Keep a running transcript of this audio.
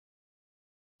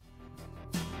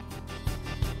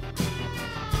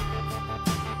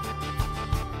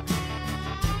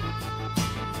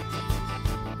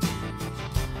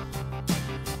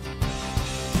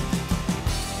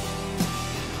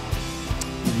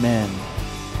Amen.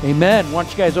 Amen. Why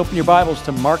don't you guys open your Bibles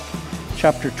to Mark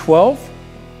chapter 12.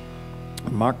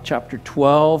 Mark chapter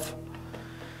 12.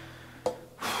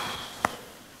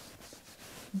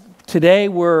 Today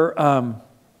we're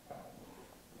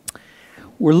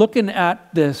looking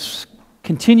at this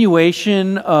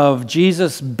continuation of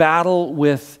Jesus' battle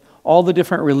with all the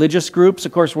different religious groups.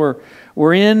 Of course,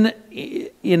 we're in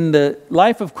the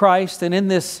life of Christ, and in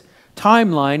this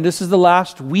timeline, this is the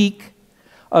last week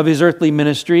of his earthly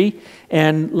ministry.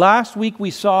 And last week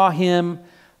we saw him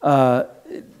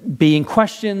being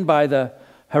questioned by the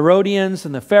Herodians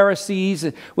and the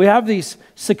Pharisees. We have these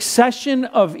succession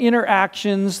of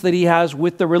interactions that he has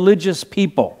with the religious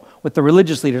people, with the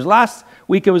religious leaders. Last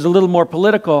week it was a little more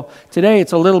political. Today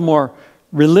it's a little more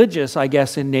religious, I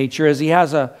guess, in nature, as he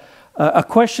has a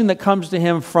question that comes to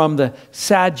him from the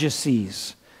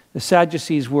Sadducees. The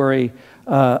Sadducees were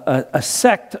a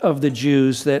sect of the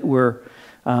Jews that were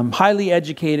highly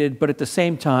educated, but at the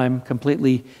same time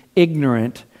completely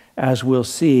ignorant, as we'll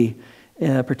see,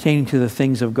 pertaining to the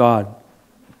things of God.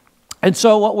 And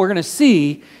so what we're going to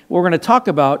see, what we're going to talk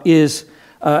about is,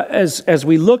 as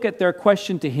we look at their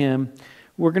question to him,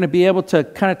 we're going to be able to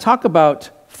kind of talk about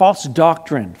false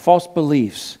doctrine, false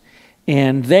beliefs.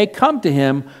 And they come to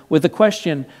him with a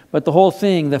question, but the whole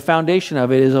thing, the foundation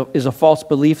of it is a false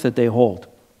belief that they hold.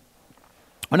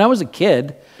 When I was a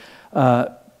kid,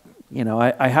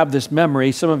 I have this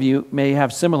memory. Some of you may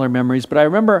have similar memories, but I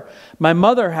remember my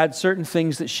mother had certain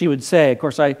things that she would say. Of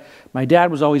course, my dad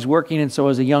was always working, and so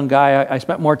as a young guy, I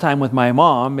spent more time with my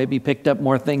mom, maybe picked up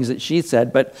more things that she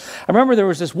said. But I remember there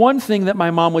was this one thing that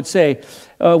my mom would say.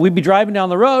 We'd be driving down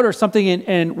the road or something,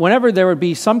 and whenever there would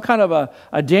be some kind of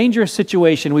a dangerous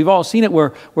situation, we've all seen it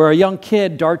where a young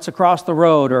kid darts across the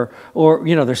road or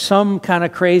there's some kind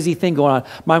of crazy thing going on.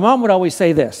 My mom would always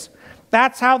say this: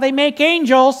 "That's how they make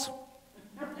angels."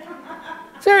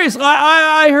 Seriously,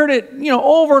 I heard it,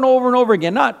 over and over and over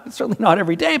again. Certainly not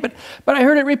every day, but I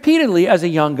heard it repeatedly as a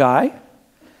young guy.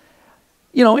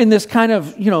 In this kind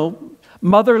of,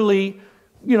 motherly,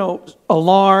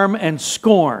 alarm and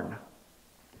scorn.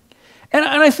 And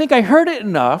I think I heard it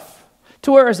enough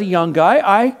to where, as a young guy,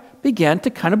 I began to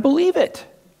kind of believe it.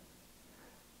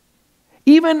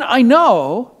 Even I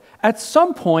know at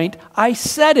some point I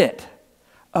said it.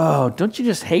 Oh, don't you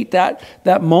just hate that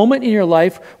moment in your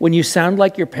life when you sound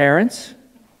like your parents?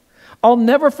 I'll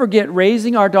never forget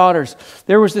raising our daughters.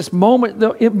 There was this moment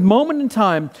in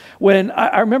time when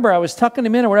I remember I was tucking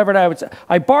them in or whatever, and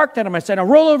I barked at him. I said, "Now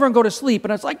roll over and go to sleep."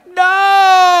 And I was like,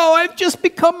 "No, I've just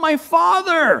become my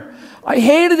father." I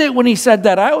hated it when he said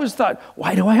that. I always thought,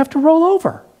 why do I have to roll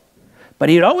over? But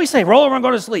he'd always say, "Roll over and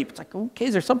go to sleep." It's like, okay,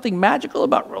 is there something magical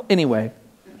about anyway?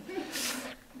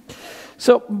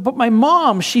 So, but my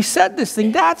mom, she said this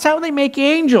thing, "That's how they make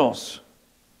angels."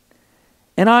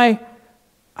 And I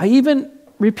even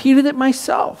repeated it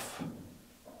myself.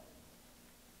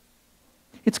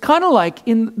 It's kind of like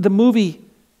in the movie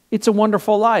It's a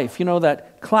Wonderful Life,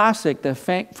 that classic, the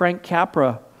Frank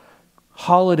Capra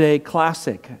holiday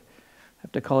classic. I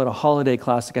have to call it a holiday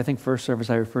classic. I think first service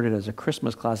I referred to it as a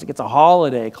Christmas classic. It's a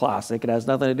holiday classic. It has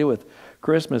nothing to do with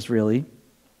Christmas, really.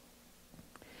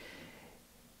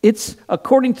 It's,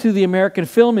 according to the American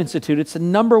Film Institute, it's the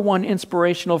 #1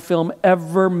 inspirational film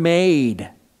ever made.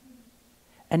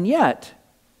 And yet,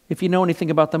 if you know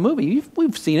anything about the movie,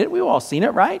 we've seen it, we've all seen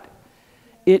it, right?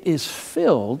 It is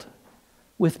filled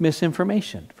with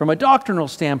misinformation from a doctrinal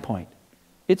standpoint.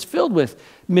 It's filled with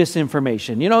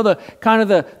misinformation.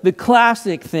 The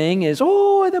classic thing is,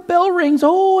 oh, the bell rings,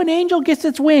 oh, an angel gets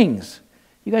its wings.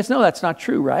 You guys know that's not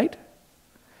true, right?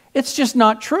 It's just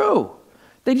not true.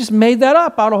 They just made that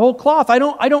up out of whole cloth. I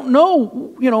don't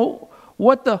know,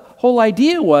 what the whole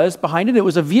idea was behind it. It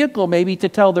was a vehicle maybe to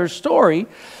tell their story,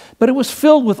 but it was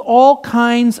filled with all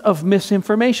kinds of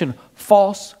misinformation,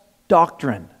 false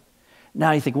doctrine.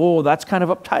 Now you think, whoa, that's kind of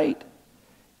uptight.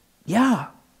 Yeah,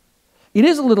 it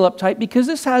is a little uptight because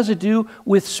this has to do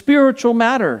with spiritual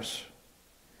matters.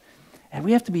 And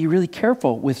we have to be really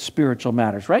careful with spiritual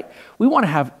matters, right? We want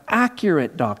to have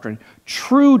accurate doctrine,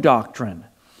 true doctrine.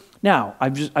 Now,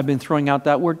 I've been throwing out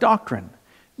that word doctrine.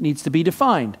 It needs to be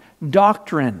defined.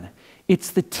 Doctrine,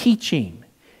 it's the teaching.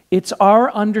 It's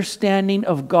our understanding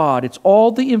of God. It's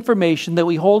all the information that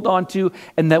we hold on to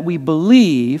and that we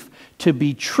believe to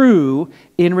be true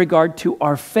in regard to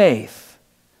our faith.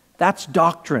 That's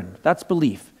doctrine. That's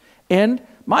belief. And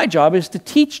my job is to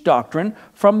teach doctrine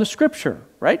from the Scripture,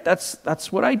 right?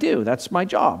 That's what I do. That's my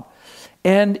job.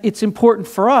 And it's important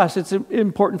for us, it's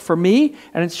important for me,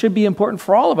 and it should be important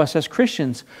for all of us as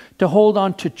Christians to hold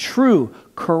on to true,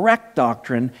 correct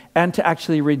doctrine and to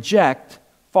actually reject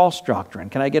false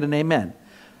doctrine. Can I get an amen?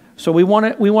 So we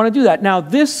want to do that. Now,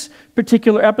 this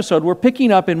particular episode, we're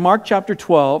picking up in Mark chapter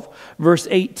 12, verse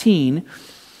 18.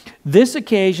 This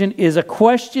occasion is a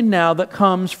question now that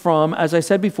comes from, as I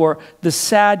said before, the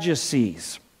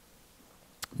Sadducees.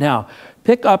 Now,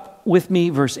 pick up with me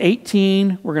verse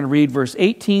 18. We're going to read verse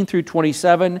 18 through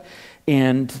 27.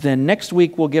 And then next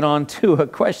week we'll get on to a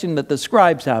question that the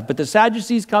scribes have. But the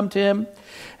Sadducees come to him,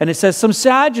 and it says, some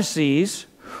Sadducees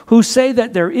who say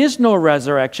that there is no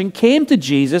resurrection came to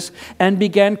Jesus and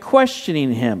began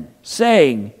questioning him,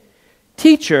 saying,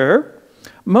 Teacher,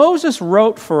 Moses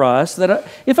wrote for us that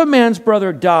if a man's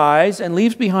brother dies and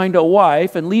leaves behind a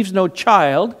wife and leaves no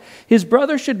child, his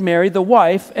brother should marry the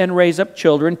wife and raise up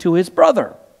children to his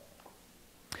brother.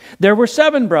 There were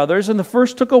 7 brothers, and the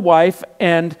first took a wife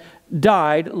and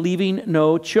died, leaving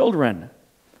no children.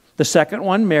 The second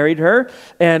one married her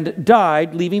and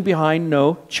died, leaving behind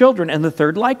no children, and the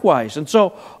third likewise. And so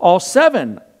all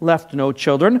 7 left no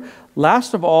children.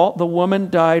 Last of all, the woman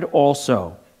died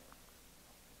also.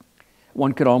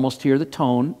 One could almost hear the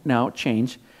tone now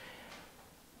change.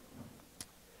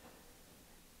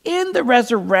 In the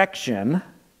resurrection,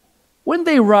 when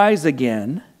they rise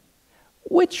again,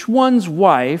 which one's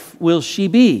wife will she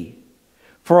be?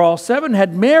 For all 7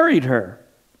 had married her.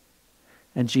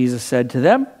 And Jesus said to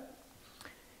them,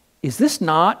 Is this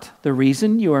not the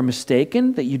reason you are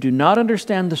mistaken, that you do not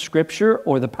understand the Scripture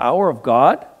or the power of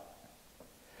God?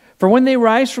 For when they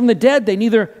rise from the dead, they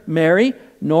neither marry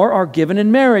nor are given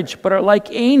in marriage, but are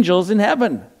like angels in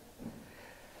heaven.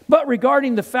 But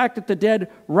regarding the fact that the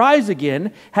dead rise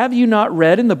again, have you not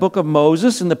read in the book of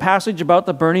Moses, in the passage about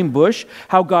the burning bush,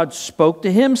 how God spoke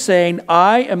to him, saying,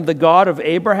 I am the God of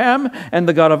Abraham, and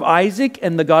the God of Isaac,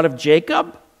 and the God of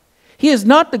Jacob? He is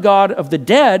not the God of the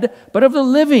dead, but of the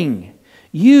living.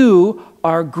 You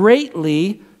are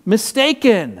greatly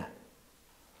mistaken.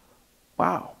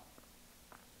 Wow.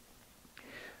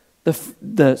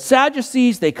 The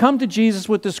Sadducees, they come to Jesus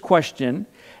with this question,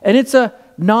 and it's a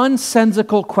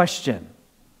nonsensical question.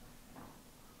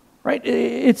 Right?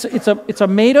 It's a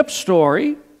made-up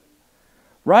story,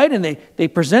 right? And they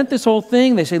present this whole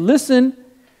thing. They say, listen,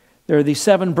 there are these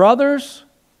 7 brothers,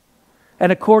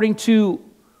 and according to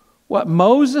what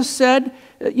Moses said,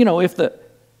 if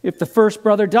the first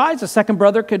brother dies, the second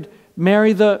brother could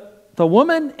marry the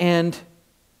woman, and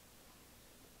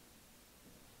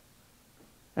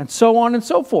so on and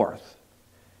so forth.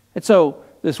 And so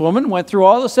this woman went through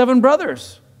all the 7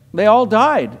 brothers. They all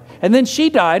died. And then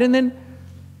she died, and then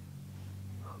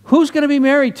who's going to be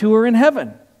married to her in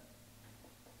heaven?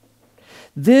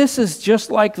 This is just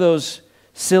like those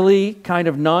silly kind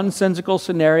of nonsensical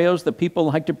scenarios that people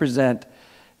like to present.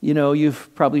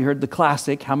 You've probably heard the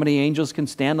classic, how many angels can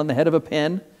stand on the head of a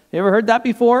pin? You ever heard that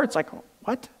before? It's like,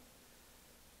 what?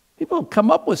 People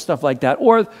come up with stuff like that.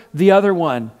 Or the other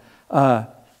one,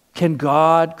 can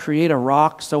God create a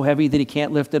rock so heavy that he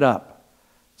can't lift it up?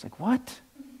 It's like, what?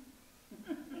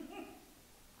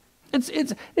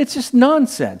 It's just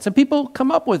nonsense. And people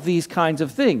come up with these kinds of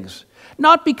things.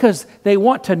 Not because they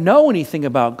want to know anything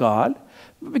about God,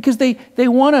 but because they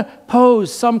want to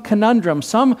pose some conundrum,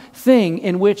 something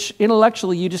in which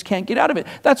intellectually you just can't get out of it.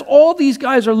 That's all these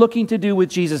guys are looking to do with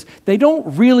Jesus. They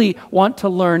don't really want to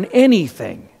learn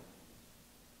anything.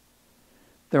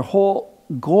 Their whole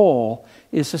goal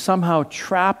is to somehow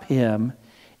trap him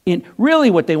in.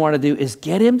 Really what they want to do is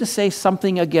get him to say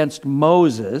something against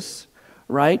Moses,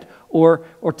 right? Or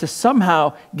to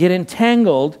somehow get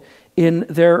entangled in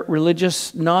their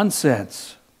religious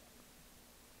nonsense.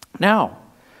 Now,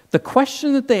 the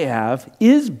question that they have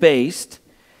is based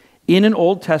in an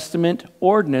Old Testament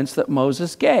ordinance that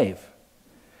Moses gave.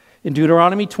 In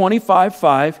Deuteronomy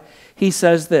 25:5, he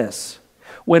says this,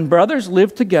 When brothers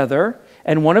live together,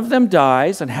 and one of them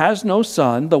dies and has no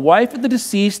son, the wife of the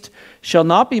deceased shall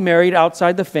not be married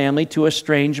outside the family to a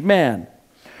strange man.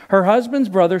 Her husband's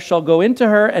brother shall go into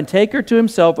her and take her to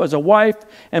himself as a wife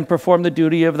and perform the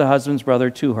duty of the husband's brother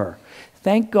to her.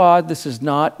 Thank God this is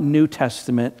not New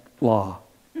Testament law.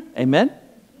 Amen?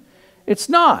 It's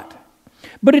not.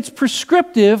 But it's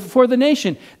prescriptive for the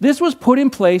nation. This was put in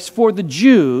place for the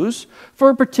Jews for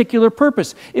a particular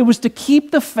purpose. It was to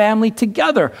keep the family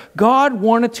together. God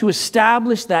wanted to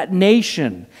establish that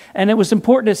nation. And it was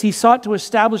important as he sought to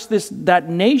establish that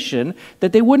nation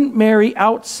that they wouldn't marry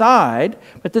outside,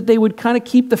 but that they would kind of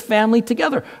keep the family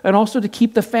together and also to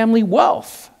keep the family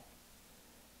wealth.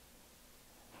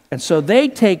 And so they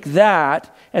take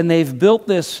that and they've built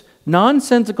this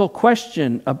nonsensical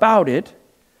question about it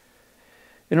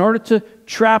in order to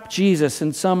trap Jesus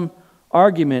in some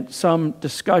argument, some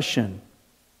discussion.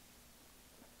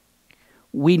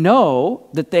 We know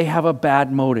that they have a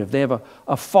bad motive. They have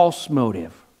a false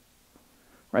motive.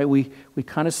 right? We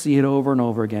kind of see it over and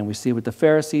over again. We see it with the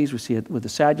Pharisees. We see it with the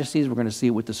Sadducees. We're going to see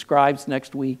it with the scribes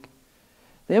next week.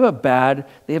 They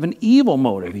have an evil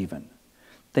motive even.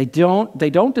 They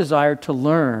don't desire to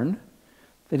learn.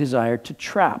 They desire to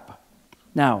trap.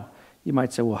 Now, you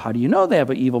might say, well, how do you know they have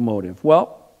an evil motive?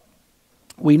 Well,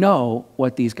 we know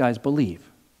what these guys believe.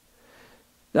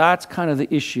 That's kind of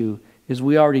the issue, is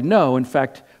we already know. In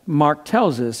fact, Mark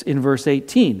tells us in verse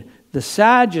 18, the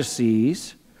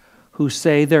Sadducees who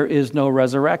say there is no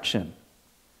resurrection.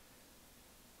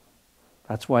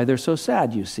 That's why they're so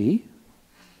sad, you see.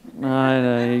 I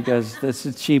know, you guys, this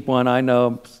is a cheap one. I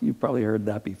know, you've probably heard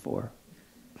that before.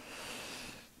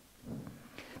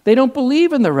 They don't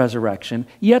believe in the resurrection,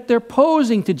 yet they're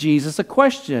posing to Jesus a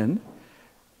question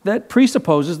that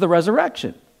presupposes the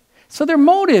resurrection. So their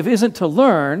motive isn't to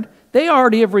learn. They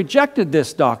already have rejected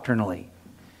this doctrinally.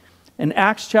 And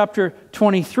Acts chapter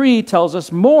 23 tells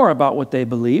us more about what they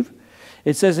believe.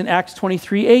 It says in Acts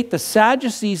 23:8, the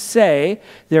Sadducees say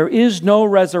there is no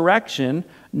resurrection,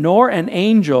 nor an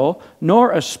angel,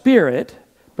 nor a spirit,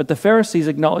 but the Pharisees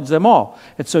acknowledge them all.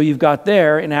 And so you've got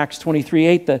there in Acts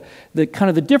 23:8 the kind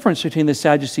of the difference between the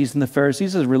Sadducees and the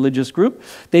Pharisees as a religious group.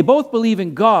 They both believe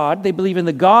in God. They believe in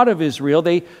the God of Israel.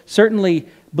 They certainly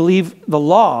believe the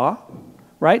law,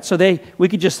 right? So we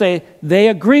could just say they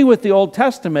agree with the Old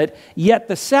Testament, yet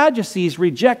the Sadducees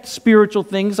reject spiritual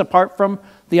things apart from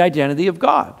the identity of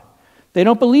God. They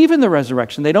don't believe in the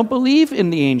resurrection. They don't believe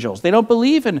in the angels. They don't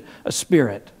believe in a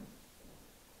spirit.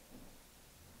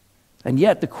 And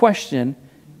yet the question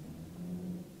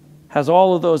has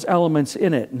all of those elements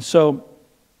in it. And so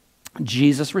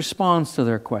Jesus responds to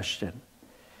their question.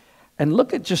 And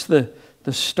look at just the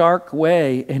stark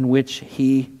way in which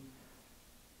he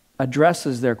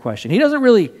addresses their question. He doesn't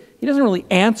really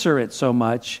answer it so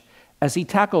much as he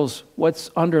tackles what's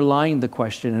underlying the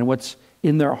question and what's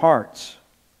in their hearts.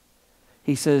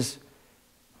 He says,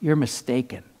 you're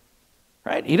mistaken,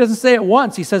 right? He doesn't say it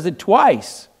once. He says it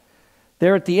twice.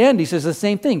 There at the end, he says the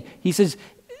same thing. He says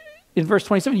in verse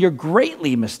 27, you're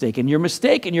greatly mistaken. You're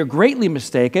mistaken. You're greatly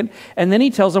mistaken. And then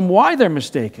he tells them why they're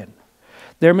mistaken.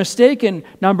 They're mistaken,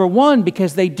 number one,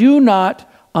 because they do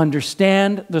not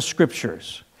understand the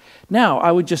Scriptures. Now,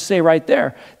 I would just say right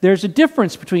there's a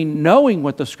difference between knowing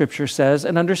what the Scripture says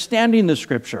and understanding the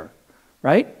Scripture,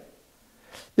 right?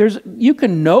 You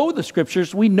can know the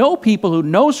Scriptures. We know people who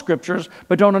know Scriptures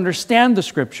but don't understand the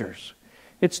Scriptures.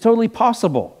 It's totally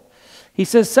possible. He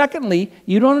says, secondly,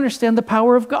 you don't understand the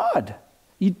power of God.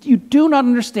 You do not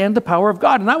understand the power of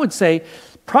God. And I would say,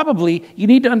 probably, you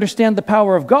need to understand the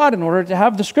power of God in order to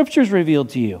have the Scriptures revealed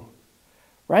to you,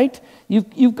 right?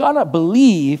 You've got to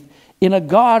believe in a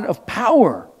God of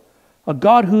power, a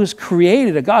God who has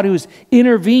created, a God who has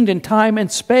intervened in time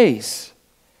and space.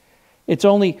 It's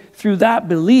only through that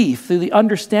belief, through the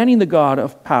understanding the God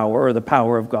of power, or the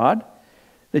power of God,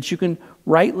 that you can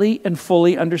rightly and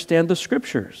fully understand the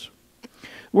Scriptures.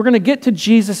 We're going to get to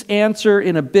Jesus' answer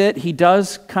in a bit. He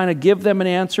does kind of give them an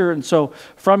answer, and so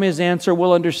from his answer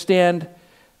we'll understand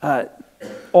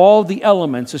all the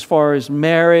elements as far as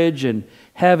marriage and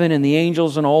heaven and the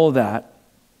angels and all of that.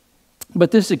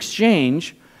 But this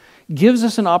exchange gives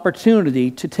us an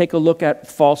opportunity to take a look at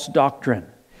false doctrine.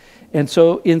 And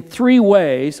so in three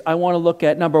ways, I want to look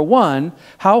at, number one,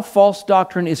 how false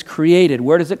doctrine is created.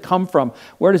 Where does it come from?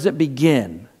 Where does it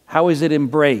begin? How is it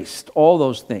embraced? All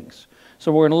those things.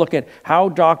 So we're going to look at how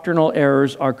doctrinal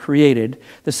errors are created.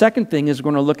 The second thing is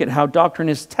we're going to look at how doctrine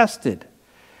is tested.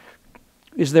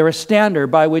 Is there a standard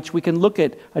by which we can look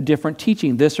at a different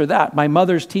teaching, this or that? My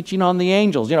mother's teaching on the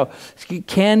angels.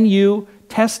 Can you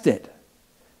test it?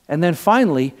 And then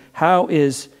finally, how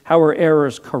are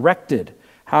errors corrected?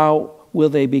 How will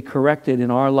they be corrected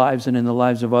in our lives and in the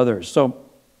lives of others? So,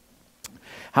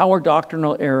 how are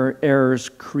doctrinal errors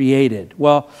created?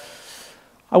 Well,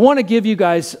 I want to give you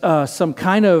guys some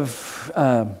kind of,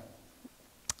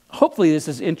 hopefully this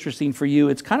is interesting for you.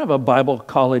 It's kind of a Bible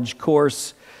college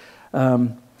course.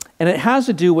 And it has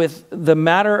to do with the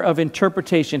matter of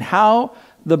interpretation, how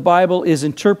the Bible is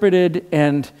interpreted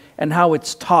and how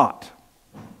it's taught.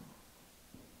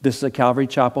 This is a Calvary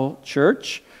Chapel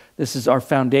church. This is our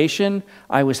foundation.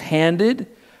 I was handed,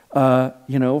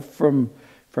 from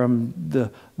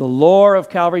the lore of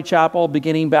Calvary Chapel,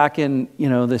 beginning back in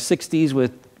the 60s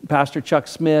with Pastor Chuck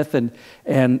Smith and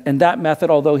that method,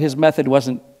 although his method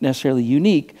wasn't necessarily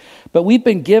unique. But we've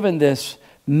been given this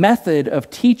method of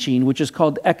teaching, which is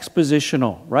called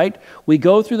expositional, right? We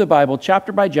go through the Bible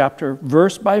chapter by chapter,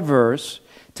 verse by verse,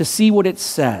 to see what it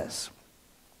says.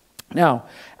 Now,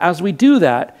 as we do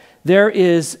that, there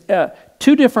is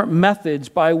two different methods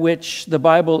by which the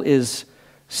Bible is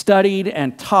studied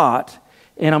and taught.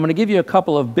 And I'm going to give you a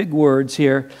couple of big words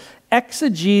here.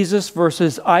 Exegesis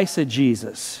versus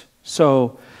eisegesis.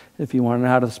 So if you want to know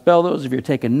how to spell those, if you're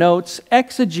taking notes,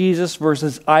 exegesis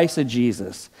versus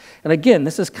eisegesis. And again,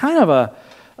 this is kind of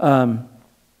a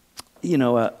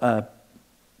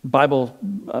Bible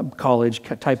college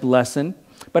type lesson.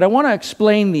 But I want to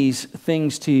explain these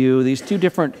things to you, these two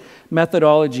different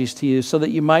methodologies to you, so that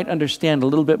you might understand a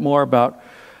little bit more about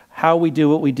how we do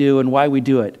what we do and why we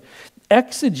do it.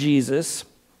 Exegesis,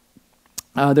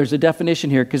 there's a definition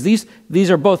here, because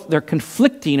these are both, they're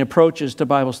conflicting approaches to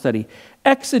Bible study.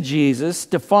 Exegesis,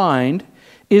 defined,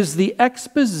 is the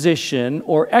exposition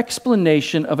or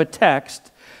explanation of a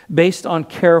text based on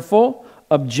careful,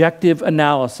 objective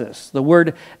analysis. The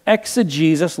word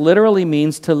exegesis literally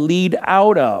means to lead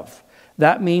out of.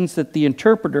 That means that the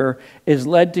interpreter is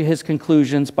led to his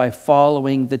conclusions by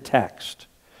following the text.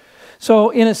 So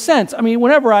in a sense, I mean,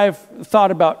 whenever I've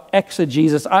thought about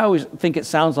exegesis, I always think it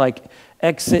sounds like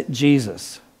exit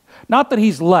Jesus. Not that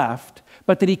he's left,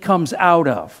 but that he comes out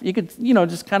of. You could,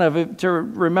 just kind of to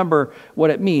remember what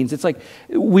it means. It's like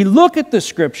we look at the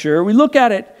scripture, we look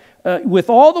at it with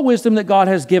all the wisdom that God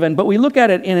has given, but we look at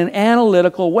it in an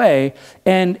analytical way,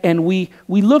 and we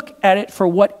look at it for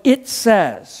what it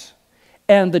says,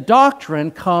 and the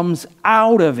doctrine comes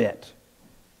out of it.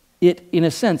 It, in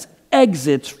a sense,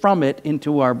 exits from it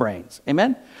into our brains.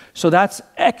 Amen? So that's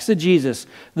exegesis.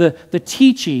 The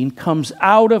teaching comes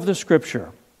out of the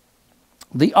scripture.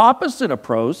 The opposite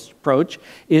approach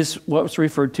is what's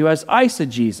referred to as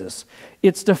eisegesis.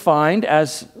 It's defined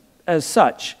as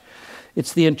such.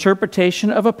 It's the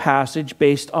interpretation of a passage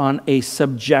based on a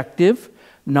subjective,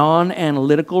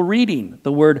 non-analytical reading.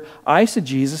 The word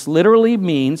eisegesis literally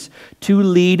means to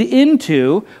lead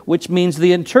into, which means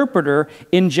the interpreter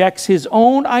injects his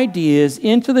own ideas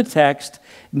into the text,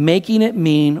 making it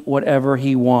mean whatever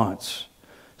he wants.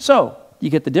 So, you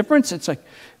get the difference? It's like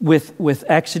with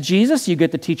exegesis, you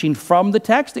get the teaching from the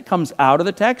text. It comes out of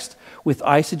the text. With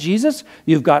eisegesis,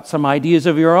 you've got some ideas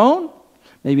of your own.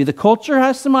 Maybe the culture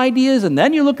has some ideas, and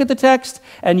then you look at the text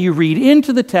and you read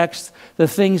into the text the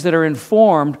things that are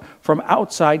informed from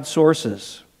outside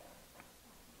sources.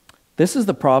 This is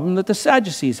the problem that the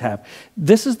Sadducees have.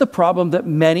 This is the problem that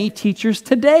many teachers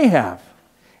today have.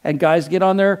 And guys get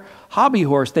on their hobby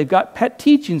horse. They've got pet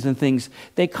teachings and things.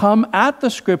 They come at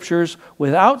the scriptures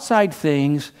with outside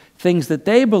things that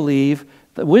they believe,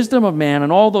 the wisdom of man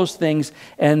and all those things,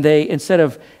 and they, instead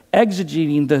of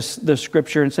exegeting the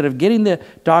scripture, instead of getting the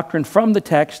doctrine from the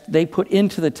text, they put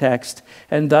into the text,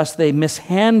 and thus they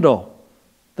mishandle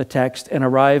the text and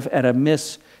arrive at a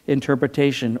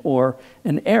misinterpretation or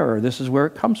an error. This is where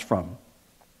it comes from.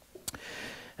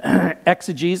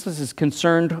 Exegesis is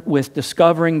concerned with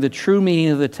discovering the true meaning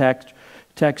of the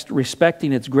text,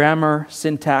 respecting its grammar,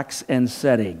 syntax, and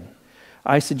setting.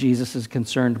 Eisegesis is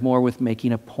concerned more with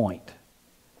making a point,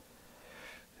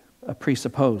 a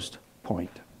presupposed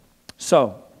point.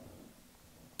 So,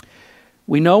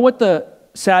 we know what the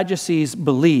Sadducees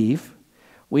believe.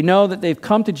 We know that they've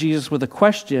come to Jesus with a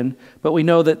question, but we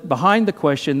know that behind the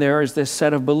question there is this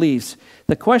set of beliefs.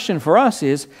 The question for us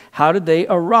is, how did they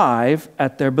arrive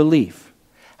at their belief?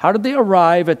 How did they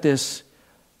arrive at this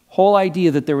whole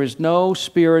idea that there is no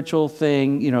spiritual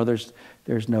thing,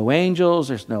 there's no angels,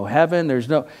 there's no heaven, there's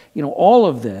no, all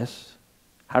of this?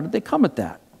 How did they come at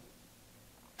that?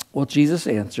 Well, Jesus'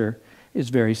 answer is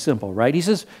very simple, right? He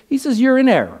says, you're in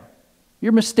error.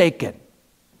 You're mistaken.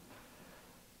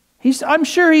 I'm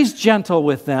sure he's gentle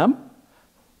with them,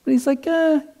 but he's like,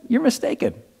 you're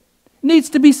mistaken. It needs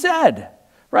to be said,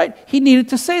 right? He needed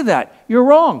to say that. You're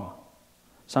wrong.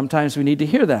 Sometimes we need to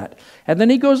hear that. And then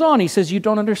he goes on. He says, you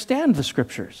don't understand the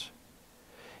scriptures.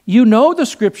 You know the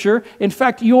scripture. In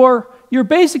fact, you're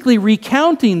basically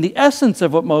recounting the essence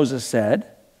of what Moses said,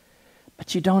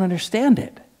 but you don't understand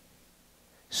it.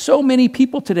 So many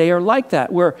people today are like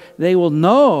that, where they will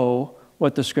know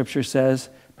what the scripture says,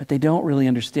 but they don't really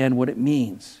understand what it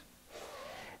means.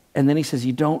 And then he says,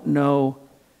 you don't know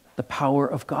the power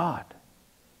of God.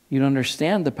 You don't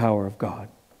understand the power of God.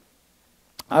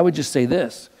 I would just say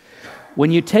this.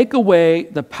 When you take away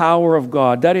the power of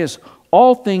God, that is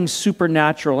all things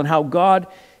supernatural and how God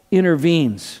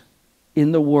intervenes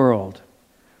in the world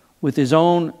with his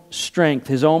own strength,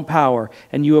 his own power,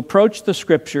 and you approach the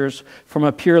scriptures from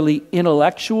a purely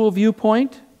intellectual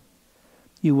viewpoint,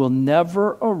 you will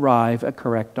never arrive at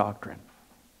correct doctrine.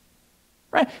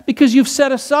 Right? Because you've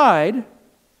set aside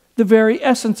the very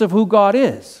essence of who God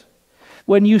is.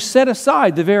 When you set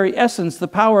aside the very essence, the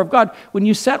power of God, when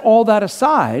you set all that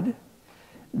aside,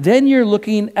 then you're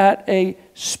looking at a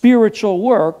spiritual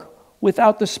work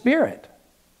without the Spirit.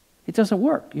 It doesn't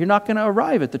work. You're not going to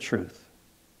arrive at the truth.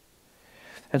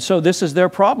 And so this is their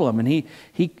problem. And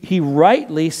he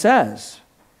rightly says,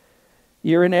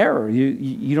 you're in error.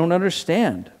 You don't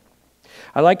understand.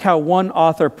 I like how one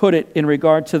author put it in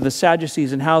regard to the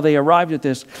Sadducees and how they arrived at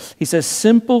this. He says,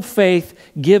 simple faith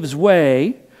gives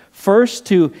way first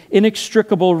to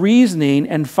inextricable reasoning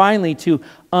and finally to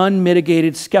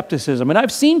unmitigated skepticism. And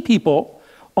I've seen people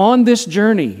on this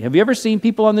journey. Have you ever seen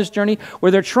people on this journey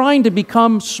where they're trying to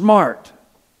become smart?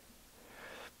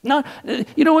 Not,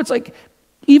 it's like,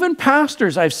 even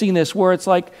pastors, I've seen this, where it's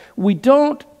like, we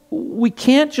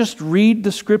can't just read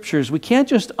the Scriptures. We can't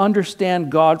just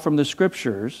understand God from the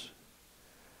Scriptures.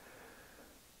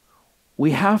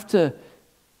 We have to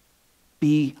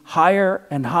be higher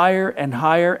and higher and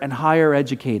higher and higher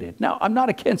educated. Now, I'm not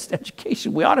against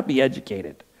education. We ought to be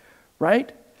educated,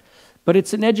 right? But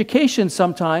it's an education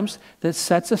sometimes that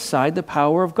sets aside the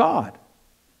power of God.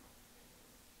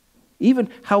 Even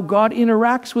how God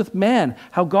interacts with man,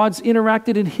 how God's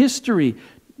interacted in history,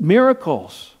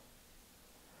 miracles.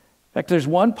 In fact, there's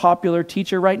one popular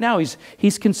teacher right now.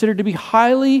 He's considered to be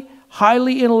highly,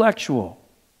 highly intellectual.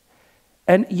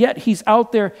 And yet he's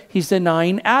out there, he's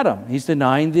denying Adam. He's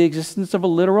denying the existence of a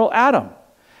literal Adam.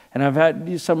 And I've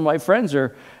had some of my friends,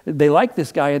 they like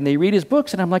this guy and they read his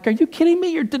books. And I'm like, are you kidding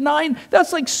me? You're denying,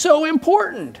 that's like so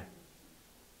important.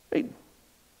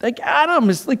 Like Adam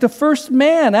is like the first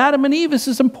man. Adam and Eve, this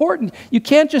is important. You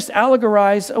can't just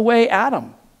allegorize away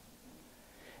Adam.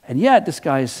 And yet this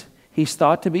guy's, he's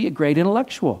thought to be a great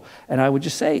intellectual. And I would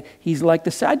just say, he's like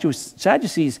the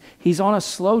Sadducees. He's on a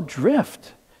slow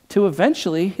drift to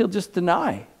eventually he'll just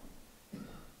deny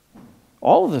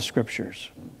all of the Scriptures.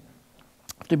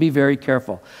 Have to be very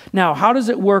careful. Now, how does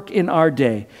it work in our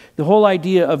day? The whole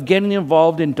idea of getting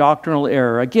involved in doctrinal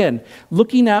error. Again,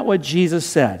 looking at what Jesus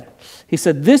said. He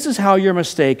said, this is how you're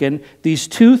mistaken. These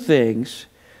two things,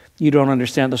 you don't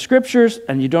understand the Scriptures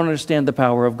and you don't understand the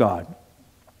power of God.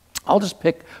 I'll just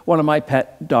pick one of my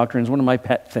pet doctrines, one of my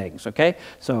pet things, okay?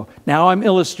 So now I'm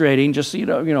illustrating, just so you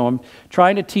know, I'm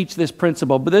trying to teach this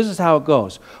principle, but this is how it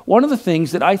goes. One of the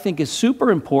things that I think is super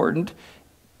important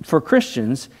for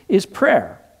Christians is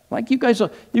prayer. Like you guys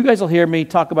will hear me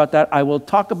talk about that. I will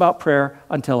talk about prayer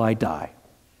until I die.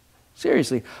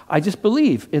 Seriously, I just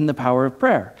believe in the power of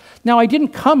prayer. Now, I didn't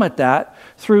come at that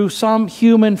through some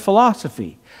human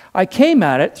philosophy. I came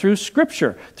at it through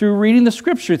Scripture, through reading the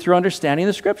Scripture, through understanding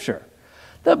the Scripture.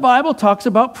 The Bible talks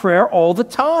about prayer all the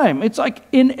time. It's like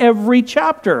in every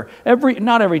chapter,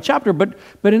 not every chapter, but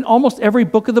in almost every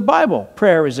book of the Bible,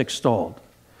 prayer is extolled.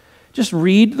 Just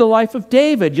read the life of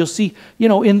David. You'll see,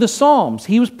 in the Psalms,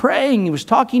 he was praying, he was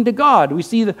talking to God. We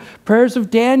see the prayers of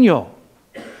Daniel.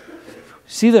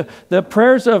 See the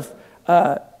prayers of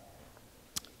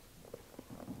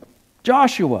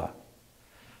Joshua.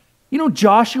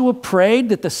 Joshua prayed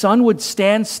that the sun would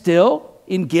stand still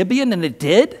in Gibeon, and it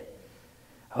did.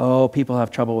 Oh, people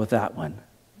have trouble with that one.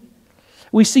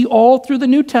 We see all through the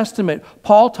New Testament,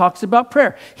 Paul talks about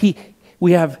prayer.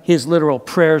 We have his literal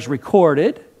prayers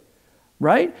recorded,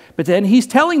 right? But then he's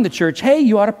telling the church, hey,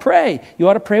 you ought to pray. You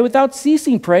ought to pray without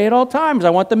ceasing. Pray at all times.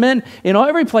 I want the men in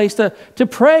every place to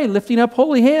pray, lifting up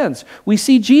holy hands. We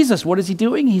see Jesus. What is he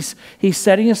doing? He's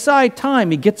setting aside time.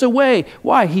 He gets away.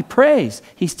 Why? He prays.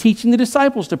 He's teaching the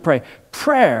disciples to pray.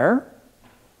 Prayer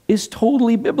is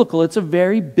totally biblical. It's a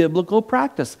very biblical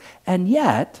practice. And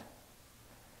yet,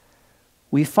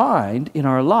 we find in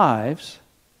our lives,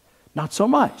 not so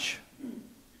much.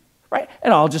 Right?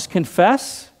 And I'll just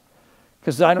confess,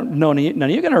 because I don't know, none of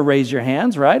you are going to raise your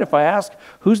hands, right? If I ask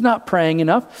who's not praying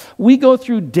enough, we go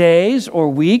through days or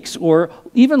weeks or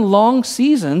even long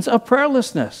seasons of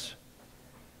prayerlessness.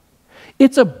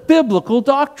 It's a biblical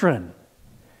doctrine.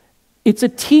 It's a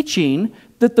teaching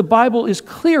that the Bible is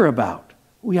clear about.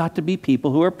 We ought to be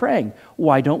people who are praying.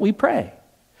 Why don't we pray?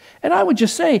 And I would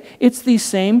just say it's these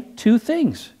same two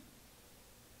things.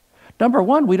 Number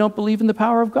one, we don't believe in the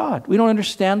power of God. We don't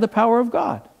understand the power of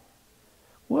God.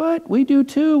 What? We do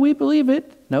too. We believe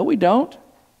it. No, we don't.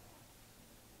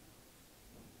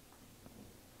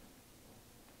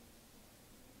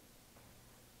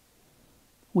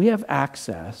 We have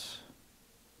access.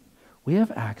 We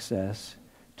have access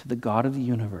to the God of the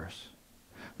universe,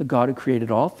 the God who created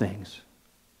all things.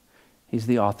 He's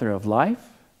the author of life.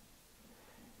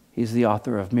 He's the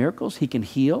author of miracles. He can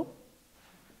heal.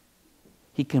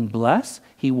 He can bless.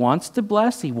 He wants to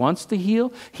bless. He wants to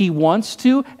heal. He wants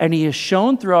to, and he has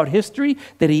shown throughout history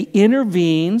that he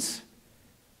intervenes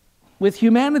with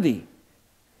humanity.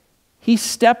 He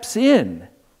steps in.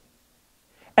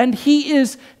 And he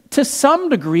is, to some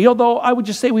degree, although I would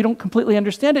just say we don't completely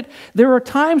understand it, there are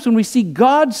times when we see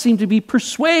God seem to be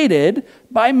persuaded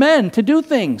by men to do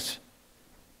things.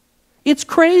 It's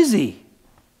crazy.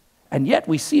 And yet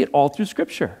we see it all through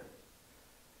Scripture.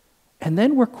 And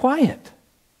then we're quiet.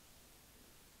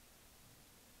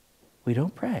 We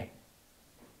don't pray.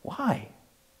 Why?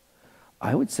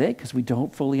 I would say because we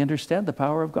don't fully understand the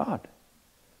power of God.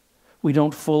 We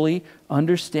don't fully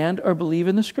understand or believe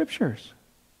in the Scriptures.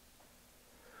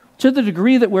 To the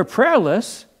degree that we're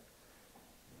prayerless,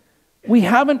 we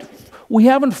haven't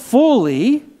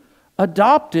fully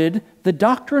adopted the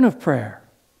doctrine of prayer.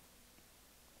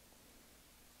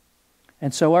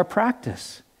 And so our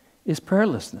practice is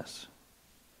prayerlessness.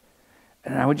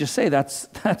 And I would just say that's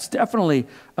definitely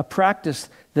a practice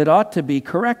that ought to be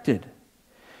corrected.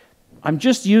 I'm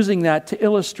just using that to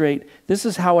illustrate this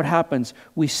is how it happens.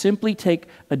 We simply take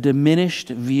a diminished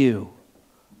view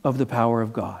of the power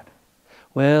of God.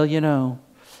 Well,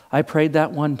 I prayed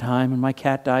that one time and my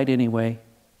cat died anyway.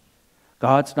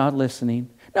 God's not listening.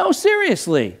 No,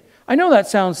 seriously. I know that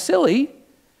sounds silly,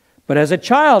 but as a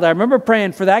child, I remember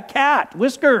praying for that cat,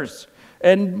 Whiskers,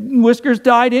 and Whiskers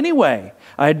died anyway.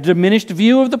 I had a diminished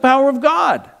view of the power of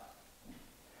God.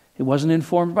 It wasn't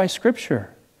informed by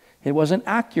Scripture. It wasn't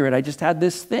accurate. I just had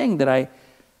this thing that I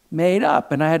made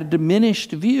up, and I had a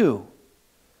diminished view.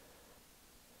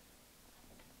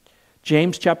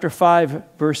 James chapter 5,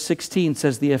 verse 16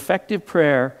 says, the effective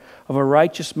prayer of a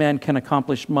righteous man can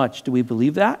accomplish much. Do we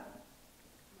believe that?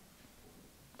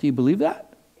 Do you believe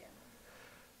that?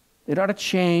 It ought to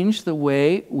change the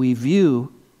way we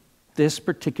view this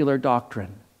particular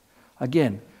doctrine.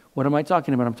 Again, what am I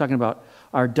talking about? I'm talking about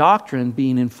our doctrine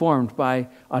being informed by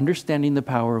understanding the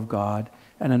power of God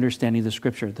and understanding the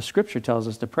Scripture. The Scripture tells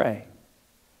us to pray.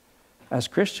 As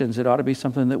Christians, it ought to be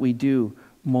something that we do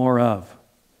more of.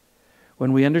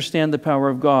 When we understand the power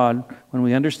of God, when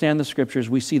we understand the Scriptures,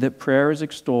 we see that prayer is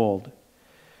extolled.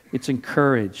 It's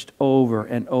encouraged over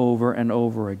and over and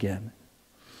over again.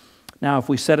 Now, if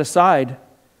we set aside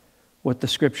what the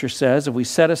Scripture says, if we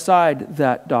set aside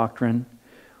that doctrine,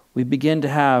 we begin to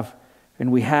have,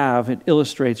 it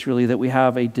illustrates really that we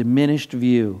have a diminished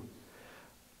view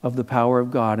of the power of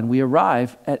God, and we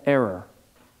arrive at error,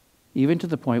 even to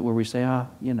the point where we say, I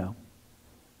don't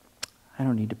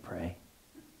need to pray.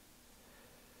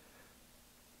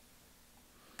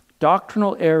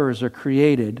 Doctrinal errors are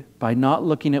created by not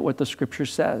looking at what the Scripture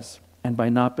says and by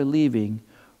not believing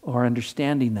or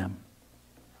understanding them.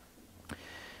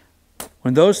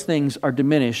 When those things are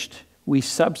diminished, we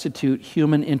substitute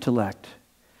human intellect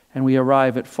and we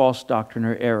arrive at false doctrine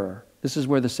or error. This is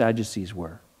where the Sadducees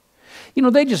were.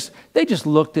 They just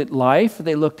looked at life,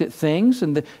 they looked at things,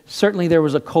 and certainly there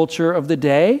was a culture of the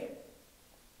day.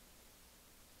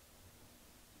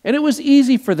 And it was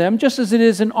easy for them, just as it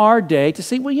is in our day, to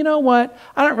say, well, you know what?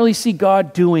 I don't really see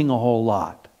God doing a whole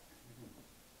lot.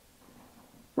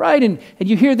 Right? And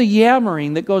you hear the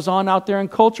yammering that goes on out there in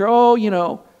culture.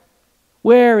 Oh,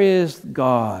 where is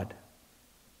God?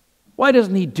 Why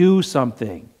doesn't He do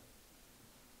something?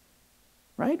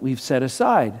 Right? We've set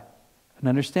aside an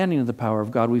understanding of the power of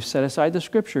God. We've set aside the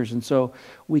Scriptures. And so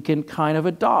we can kind of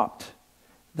adopt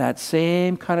that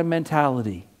same kind of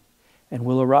mentality. And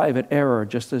we'll arrive at error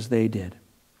just as they did.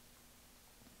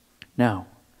 Now,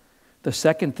 the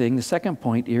second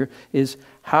point here is,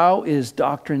 how is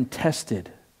doctrine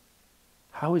tested?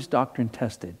 How is doctrine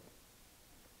tested?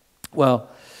 Well,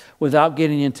 without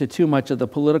getting into too much of the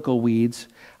political weeds,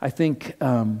 I think,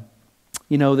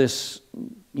 there's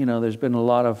been a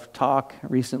lot of talk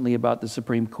recently about the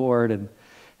Supreme Court and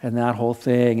that whole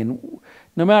thing. And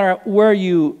no matter where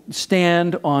you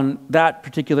stand on that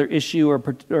particular issue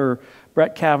or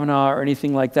Brett Kavanaugh or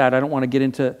anything like that, I don't want to get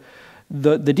into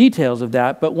the details of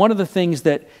that. But one of the things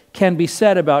that can be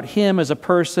said about him as a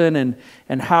person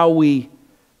and how we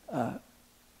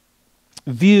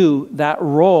view that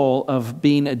role of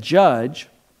being a judge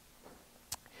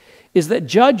is that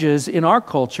judges in our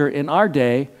culture, in our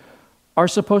day, are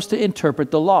supposed to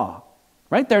interpret the law.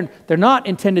 Right? They're not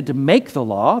intended to make the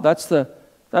law. That's the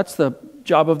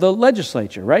job of the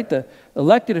legislature, right? The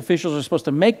elected officials are supposed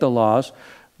to make the laws.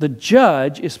 The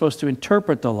judge is supposed to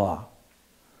interpret the law.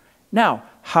 Now,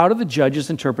 how do the judges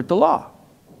interpret the law?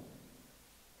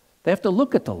 They have to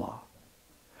look at the law,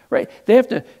 right? They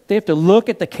have to look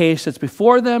at the case that's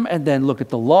before them and then look at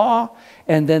the law,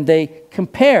 and then they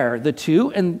compare the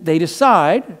two and they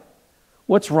decide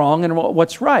what's wrong and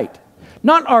what's right.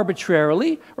 Not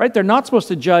arbitrarily, right? They're not supposed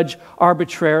to judge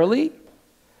arbitrarily,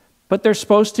 but they're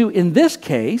supposed to, in this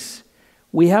case,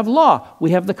 we have law.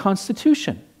 We have the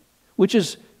Constitution, which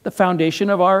is the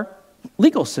foundation of our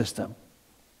legal system.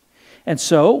 And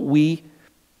so we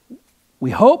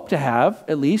hope to have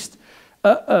at least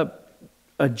a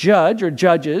judge or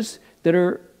judges that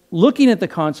are looking at the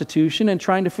Constitution and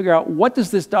trying to figure out what does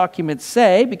this document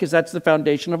say, because that's the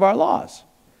foundation of our laws.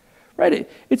 Right?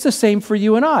 It's the same for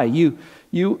you and I. You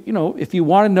know, if you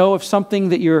want to know if something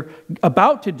that you're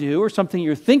about to do or something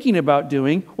you're thinking about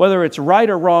doing, whether it's right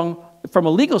or wrong from a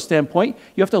legal standpoint,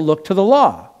 you have to look to the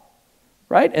law.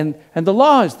 Right? And the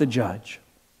law is the judge.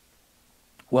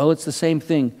 Well, it's the same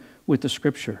thing with the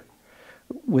Scripture,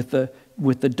 with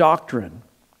the doctrine.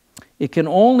 It can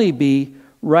only be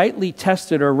rightly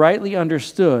tested or rightly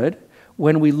understood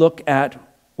when we look at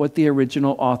what the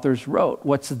original authors wrote,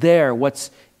 what's there, what's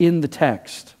in the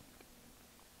text.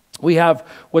 We have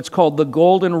what's called the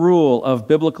golden rule of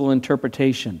biblical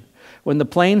interpretation. When the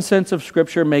plain sense of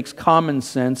Scripture makes common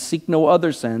sense, seek no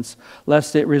other sense,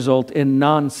 lest it result in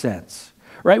nonsense.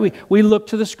 Right? We look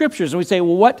to the Scriptures and we say,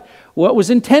 well, what was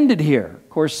intended here? Of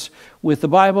course, with the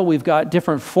Bible, we've got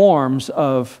different forms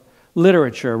of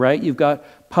literature, right? You've got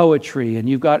poetry, and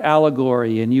you've got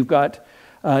allegory, and you've got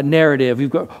narrative.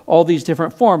 You've got all these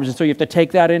different forms, and so you have to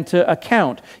take that into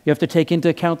account. You have to take into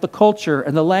account the culture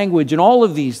and the language and all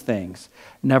of these things.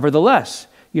 Nevertheless,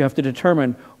 you have to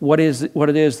determine what it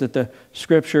is that the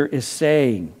Scripture is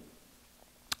saying.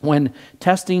 When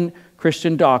testing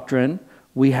Christian doctrine,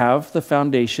 we have the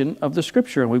foundation of the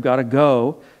Scripture, and we've got to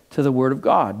go to the Word of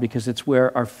God, because it's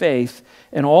where our faith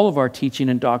and all of our teaching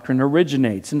and doctrine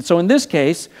originates. And so in this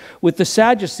case, with the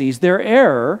Sadducees, their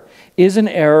error is an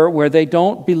error where they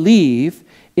don't believe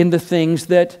in the things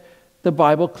that the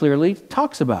Bible clearly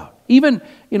talks about. Even,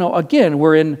 again,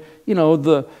 we're in,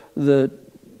 the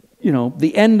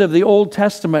end of the Old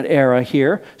Testament era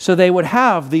here, so they would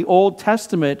have the Old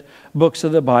Testament books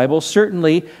of the Bible.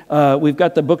 Certainly, we've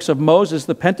got the books of Moses,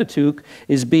 the Pentateuch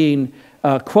is being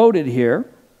quoted here.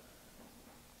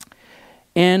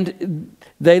 And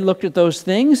they looked at those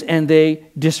things and they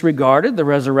disregarded the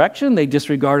resurrection, they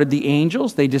disregarded the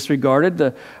angels, they disregarded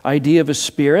the idea of a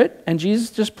spirit, and Jesus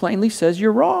just plainly says,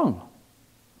 you're wrong.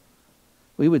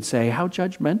 We would say, how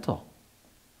judgmental.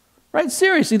 Right?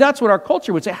 Seriously, that's what our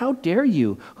culture would say. How dare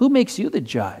you? Who makes you the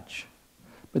judge?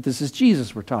 But this is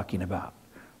Jesus we're talking about.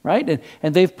 Right?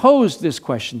 And they've posed this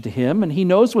question to him, and he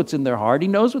knows what's in their heart. He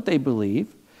knows what they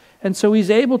believe. And so he's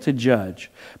able to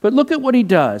judge. But look at what he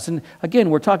does. And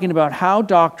again, we're talking about how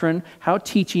doctrine, how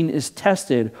teaching is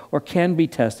tested or can be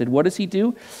tested. What does he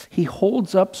do? He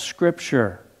holds up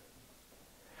Scripture.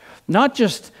 Not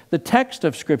just the text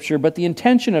of Scripture, but the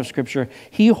intention of Scripture.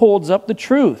 He holds up the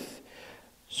truth,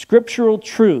 scriptural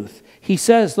truth. He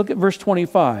says, look at verse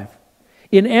 25.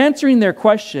 In answering their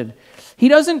question, he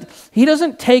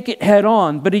doesn't take it head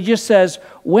on, but he just says,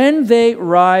 when they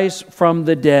rise from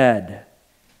the dead.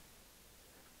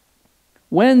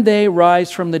 When they rise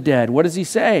from the dead. What is he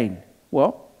saying?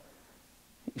 Well,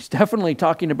 he's definitely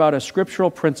talking about a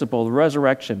scriptural principle, the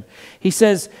resurrection. He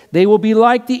says, they will be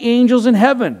like the angels in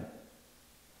heaven.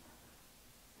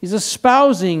 He's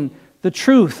espousing the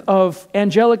truth of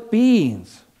angelic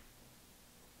beings.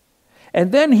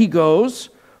 And then he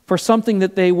goes for something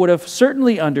that they would have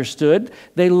certainly understood.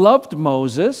 They loved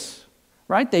Moses,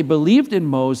 right? They believed in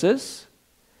Moses.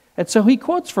 And so he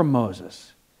quotes from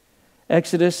Moses.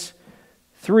 Exodus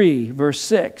 3, verse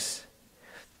 6,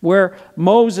 where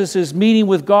Moses is meeting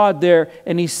with God there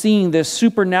and he's seeing this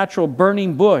supernatural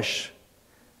burning bush.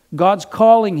 God's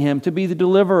calling him to be the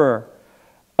deliverer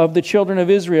of the children of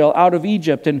Israel out of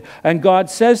Egypt. And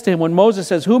God says to him, when Moses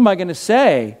says, who am I going to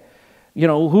say?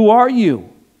 Who are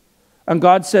you? And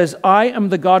God says, I am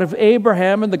the God of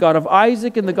Abraham and the God of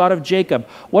Isaac and the God of Jacob.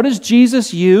 What does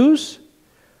Jesus use?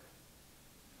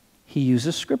 He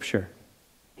uses Scripture.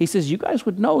 He says, you guys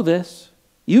would know this.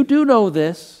 You do know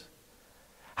this.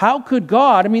 How could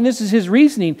God, this is his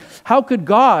reasoning, how could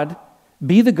God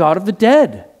be the God of the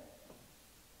dead?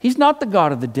 He's not the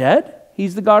God of the dead.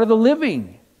 He's the God of the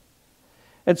living.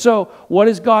 And so, what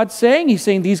is God saying? He's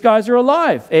saying these guys are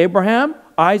alive. Abraham,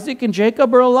 Isaac, and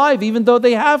Jacob are alive, even though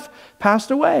they have passed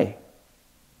away.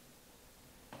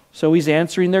 So he's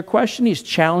answering their question. He's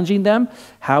challenging them.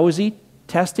 How is he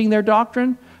testing their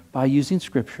doctrine? By using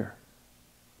Scripture.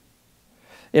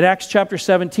 In Acts chapter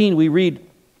 17, we read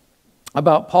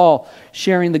about Paul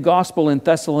sharing the gospel in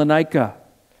Thessalonica.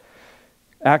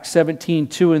 Acts 17,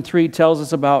 2 and 3 tells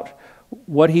us about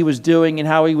what he was doing and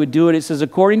how he would do it. It says,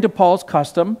 according to Paul's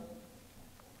custom,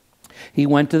 he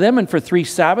went to them, and for 3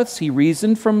 Sabbaths he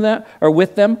reasoned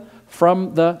with them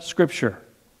from the Scripture.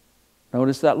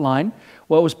 Notice that line.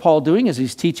 What was Paul doing as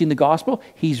he's teaching the gospel?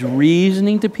 He's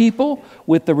reasoning to people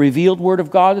with the revealed word of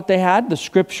God that they had, the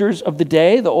scriptures of the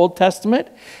day, the Old Testament.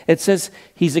 It says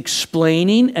he's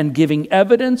explaining and giving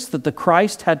evidence that the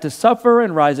Christ had to suffer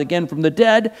and rise again from the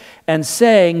dead, and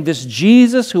saying, this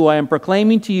Jesus who I am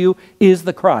proclaiming to you is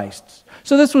the Christ.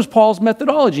 So this was Paul's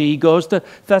methodology. He goes to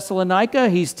Thessalonica.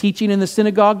 He's teaching in the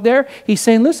synagogue there. He's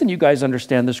saying, listen, you guys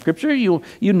understand the scripture. You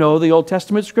know the Old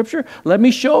Testament scripture. Let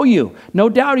me show you. No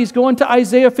doubt he's going to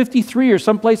Isaiah 53 or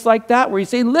someplace like that where he's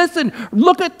saying, listen,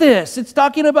 look at this. It's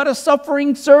talking about a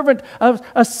suffering servant,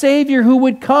 a Savior who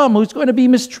would come, who's going to be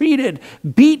mistreated,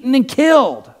 beaten, and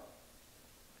killed.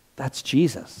 That's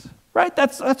Jesus, right?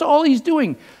 That's all he's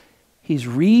doing. He's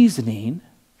reasoning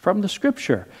from the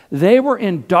scripture. They were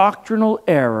in doctrinal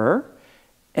error,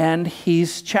 and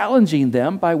he's challenging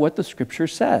them by what the scripture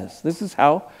says. This is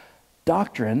how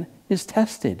doctrine is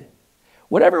tested.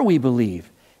 Whatever we believe,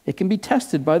 it can be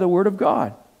tested by the word of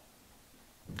God.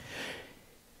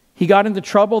 He got into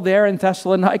trouble there in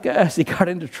Thessalonica, as he got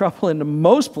into trouble in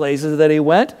most places that he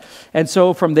went. And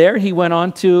so from there, he went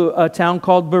on to a town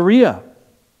called Berea.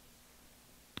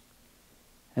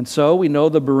 And so we know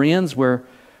the Bereans were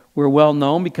well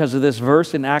known because of this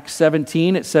verse in Acts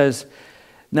 17. It says,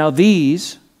 now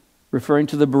these, referring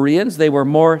to the Bereans, they were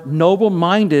more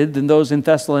noble-minded than those in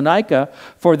Thessalonica,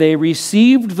 for they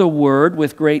received the word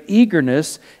with great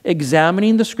eagerness,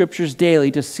 examining the scriptures daily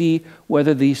to see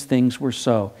whether these things were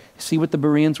so. See what the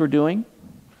Bereans were doing?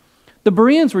 The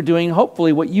Bereans were doing,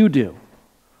 hopefully, what you do,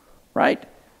 right?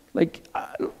 Like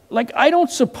I don't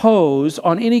suppose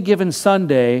on any given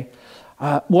Sunday,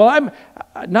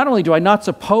 not only do I not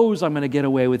suppose I'm going to get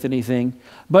away with anything,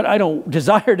 but I don't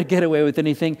desire to get away with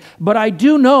anything, but I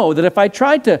do know that if I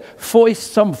tried to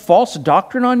foist some false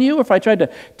doctrine on you, if I tried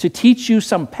to teach you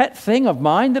some pet thing of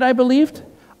mine that I believed,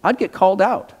 I'd get called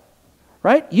out,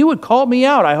 right? You would call me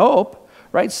out, I hope,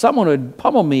 right? Someone would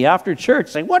pummel me after church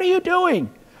saying, what are you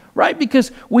doing? Right?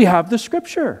 Because we have the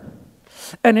scripture.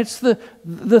 And it's the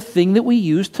thing that we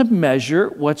use to measure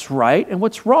what's right and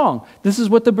what's wrong. This is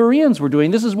what the Bereans were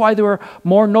doing. This is why they were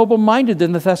more noble-minded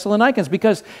than the Thessalonians,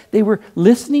 because they were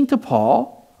listening to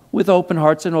Paul with open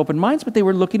hearts and open minds, but they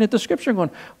were looking at the scripture and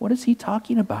going, what is he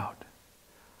talking about?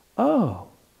 Oh,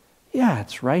 yeah,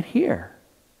 it's right here.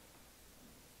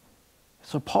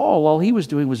 So Paul, all he was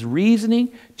doing was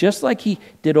reasoning, just like he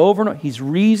did over and over. He's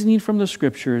reasoning from the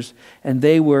scriptures, and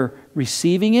they were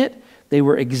receiving it. They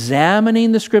were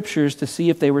examining the scriptures to see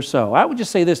if they were so. I would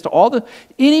just say this to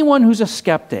anyone who's a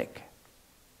skeptic.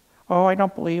 Oh, I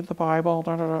don't believe the Bible.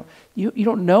 Da, da, da. You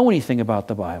don't know anything about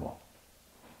the Bible.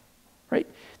 Right?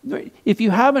 If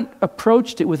you haven't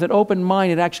approached it with an open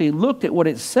mind and actually looked at what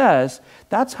it says,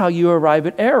 that's how you arrive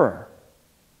at error.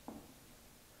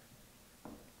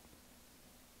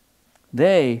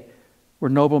 They were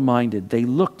noble-minded. They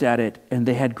looked at it and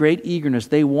they had great eagerness.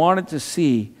 They wanted to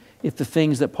see if the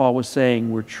things that Paul was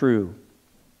saying were true.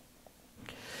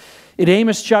 In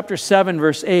Amos chapter 7,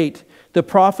 verse 8, the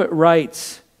prophet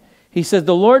writes, he said,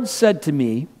 the Lord said to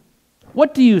me,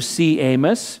 what do you see,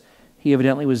 Amos? He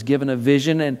evidently was given a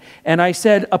vision, and I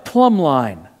said, a plumb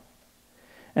line.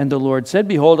 And the Lord said,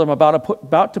 behold, I'm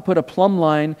about to put a plumb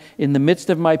line in the midst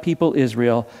of my people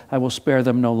Israel. I will spare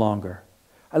them no longer.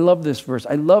 I love this verse.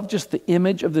 I love just the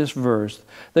image of this verse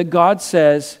that God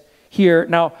says here.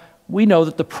 Now, we know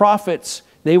that the prophets,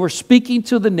 they were speaking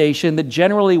to the nation that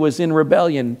generally was in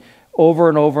rebellion over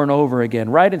and over and over again,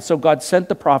 right? And so God sent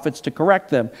the prophets to correct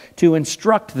them, to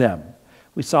instruct them.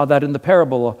 We saw that in the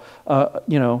parable, a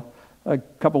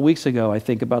couple weeks ago, I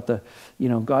think, about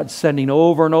God sending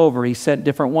over and over. He sent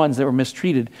different ones that were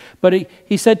mistreated. But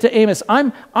he said to Amos,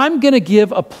 I'm going to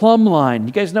give a plumb line.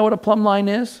 You guys know what a plumb line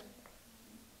is?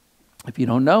 If you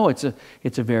don't know, it's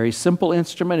a very simple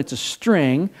instrument. It's a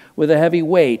string with a heavy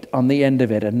weight on the end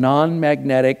of it, a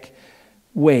non-magnetic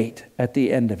weight at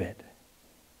the end of it.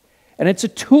 And it's a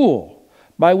tool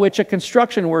by which a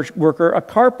construction worker, a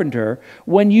carpenter,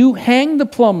 when you hang the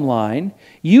plumb line,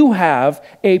 you have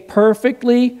a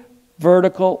perfectly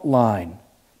vertical line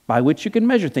by which you can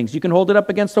measure things. You can hold it up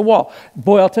against a wall.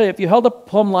 Boy, I'll tell you, if you held a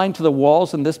plumb line to the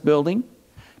walls in this building,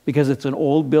 because it's an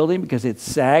old building, because it's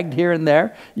sagged here and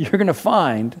there, you're going to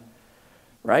find,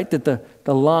 right, that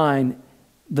the line,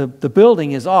 the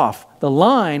building is off. The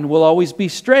line will always be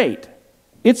straight.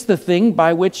 It's the thing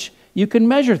by which you can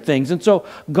measure things. And so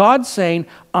God's saying,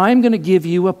 I'm going to give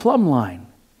you a plumb line.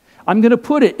 I'm going to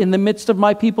put it in the midst of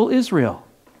my people Israel.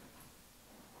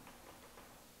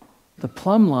 The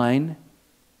plumb line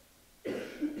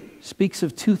speaks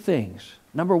of two things.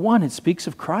 Number one, it speaks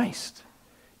of Christ.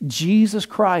 Jesus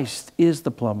Christ is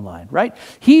the plumb line, right?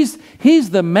 He's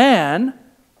the man,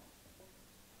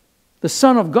 the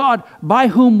Son of God, by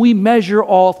whom we measure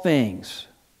all things.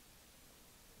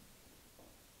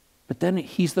 But then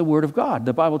he's the Word of God.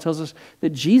 The Bible tells us that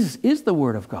Jesus is the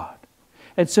Word of God.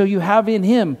 And so you have in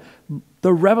him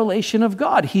the revelation of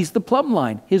God. He's the plumb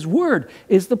line. His Word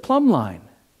is the plumb line.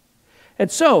 And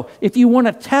so if you want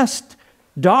to test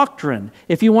doctrine,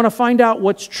 if you want to find out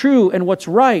what's true and what's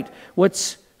right,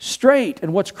 what's straight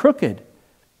and what's crooked,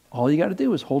 all you got to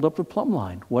do is hold up the plumb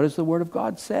line. What does the Word of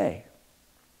God say?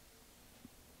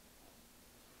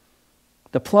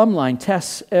 The plumb line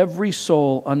tests every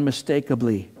soul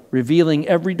unmistakably, revealing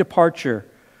every departure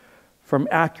from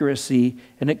accuracy,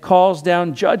 and it calls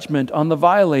down judgment on the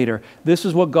violator. This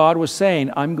is what God was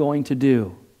saying, I'm going to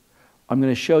do. I'm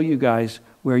going to show you guys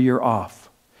where you're off.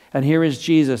 And here is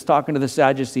Jesus talking to the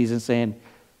Sadducees and saying,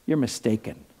 you're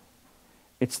mistaken.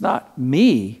 It's not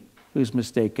me who's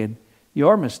mistaken,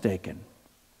 you're mistaken.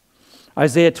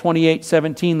 Isaiah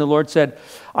 28:17, the Lord said,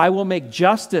 I will make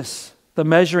justice the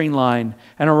measuring line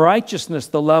and righteousness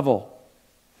the level.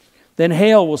 Then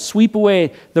hail will sweep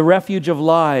away the refuge of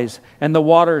lies, and the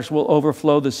waters will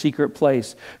overflow the secret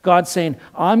place. God's saying,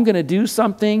 I'm going to do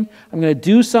something. I'm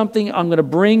going to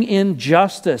bring in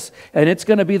justice, and it's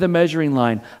going to be the measuring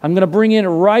line. I'm going to bring in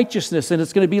righteousness, and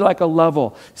it's going to be like a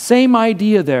level. Same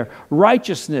idea there.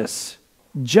 Righteousness,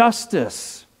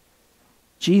 justice,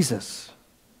 Jesus,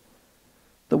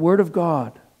 the Word of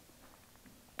God.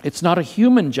 It's not a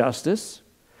human justice.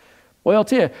 Well, I'll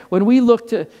tell you, when we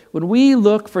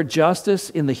look for justice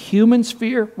in the human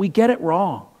sphere, we get it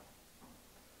wrong.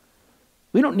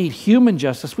 We don't need human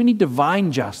justice. We need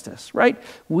divine justice, right?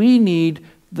 We need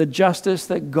the justice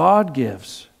that God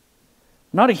gives.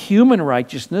 Not a human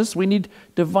righteousness. We need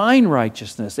divine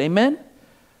righteousness. Amen?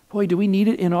 Boy, do we need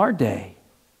it in our day.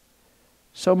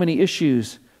 So many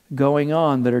issues going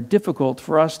on that are difficult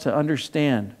for us to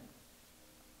understand.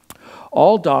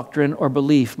 All doctrine or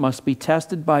belief must be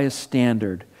tested by a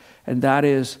standard, and that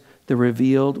is the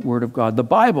revealed Word of God. The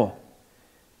Bible,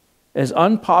 as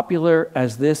unpopular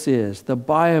as this is, the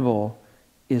Bible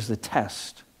is the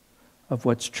test of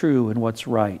what's true and what's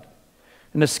right.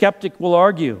 And the skeptic will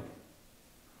argue,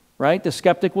 right? The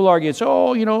skeptic will argue, it's,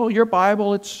 your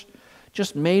Bible, it's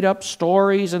just made up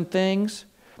stories and things.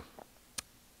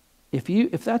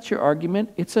 If that's your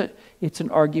argument, it's an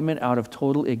argument out of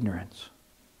total ignorance.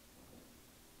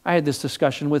 I had this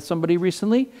discussion with somebody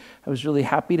recently. I was really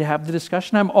happy to have the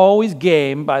discussion. I'm always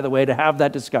game, by the way, to have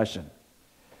that discussion.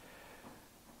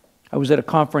 I was at a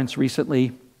conference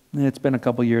recently, and it's been a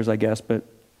couple years, I guess, but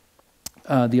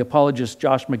the apologist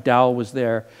Josh McDowell was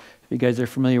there. If you guys are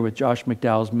familiar with Josh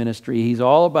McDowell's ministry, he's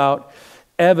all about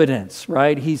evidence,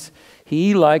 right?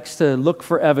 He likes to look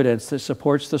for evidence that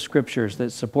supports the Scriptures, that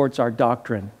supports our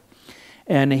doctrine.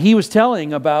 And he was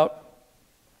telling about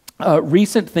a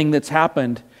recent thing that's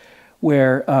happened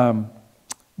where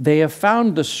they have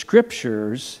found the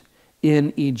Scriptures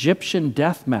in Egyptian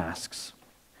death masks,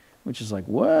 which is like,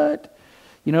 what?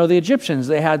 You know, the Egyptians,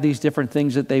 they had these different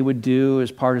things that they would do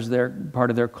as part of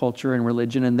their culture and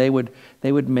religion, and they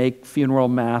would make funeral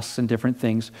masks and different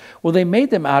things. Well, they made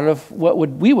them out of what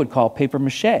we would call paper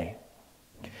mache.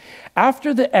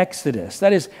 After the Exodus,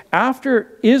 that is,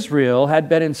 after Israel had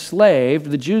been enslaved,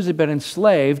 the Jews had been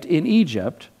enslaved in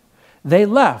Egypt, they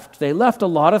left. They left a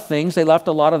lot of things. They left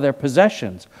a lot of their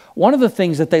possessions. One of the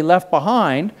things that they left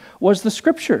behind was the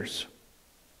Scriptures.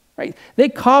 Right? They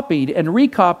copied and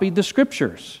recopied the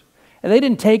Scriptures. And they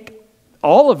didn't take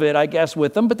all of it, I guess,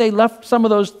 with them, but they left some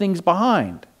of those things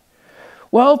behind.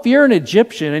 Well, if you're an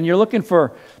Egyptian and you're looking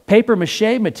for paper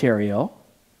mache material,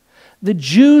 the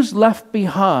Jews left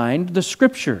behind the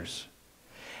Scriptures.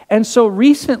 And so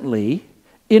recently,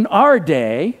 in our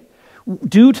day,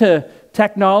 due to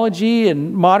technology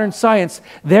and modern science,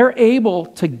 they're able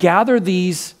to gather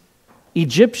these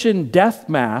Egyptian death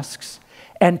masks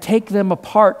and take them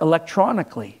apart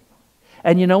electronically.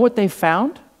 And you know what they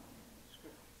found?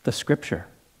 The Scripture.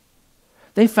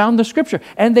 They found the Scripture.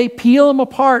 And they peel them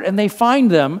apart and they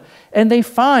find them, and they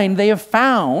have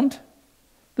found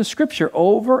the Scripture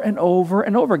over and over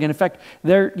and over again. In fact,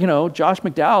 Josh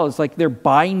McDowell is like they're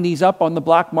buying these up on the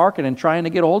black market and trying to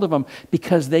get a hold of them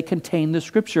because they contain the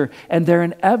Scripture and they're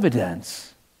an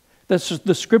evidence. That's just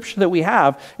the Scripture that we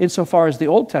have insofar as the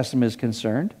Old Testament is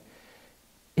concerned.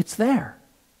 It's there,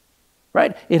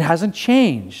 right? It hasn't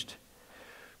changed.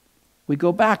 We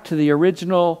go back to the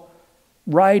original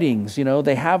writings,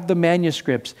 they have the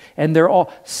manuscripts, and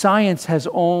science has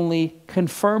only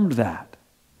confirmed that.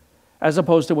 As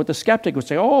opposed to what the skeptic would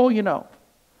say,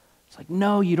 It's like,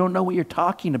 no, you don't know what you're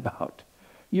talking about.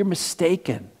 You're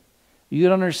mistaken. You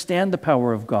don't understand the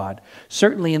power of God.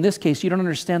 Certainly in this case, you don't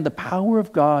understand the power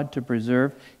of God to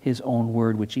preserve his own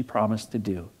word, which he promised to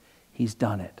do. He's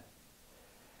done it.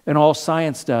 And all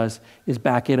science does is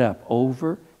back it up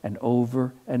over and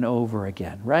over and over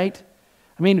again, right?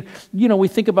 I mean, we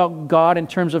think about God in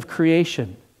terms of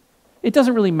creation. It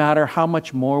doesn't really matter how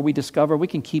much more we discover. We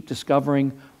can keep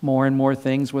discovering more and more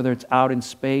things, whether it's out in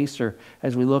space or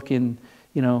as we look in,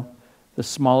 the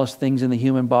smallest things in the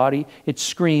human body. It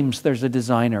screams there's a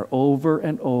designer over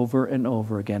and over and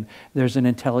over again. There's an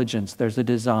intelligence. There's a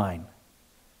design.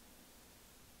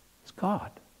 It's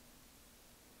God.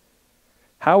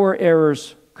 How are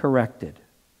errors corrected?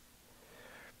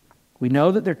 We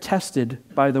know that they're tested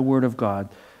by the Word of God.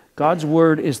 God's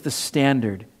Word is the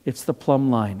standard. It's the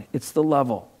plumb line. It's the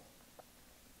level.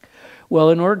 Well,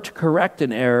 in order to correct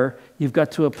an error, you've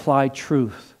got to apply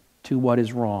truth to what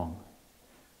is wrong.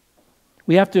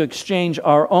 We have to exchange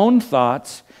our own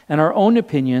thoughts and our own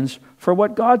opinions for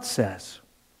what God says.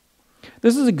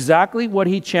 This is exactly what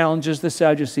he challenges the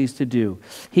Sadducees to do.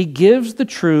 He gives the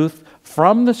truth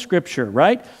from the Scripture,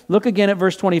 right? Look again at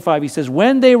verse 25. He says,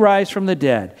 when they rise from the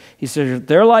dead, he says,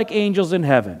 they're like angels in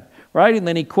heaven, right? And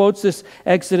then he quotes this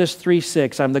Exodus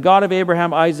 3:6. I'm the God of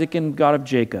Abraham, Isaac, and God of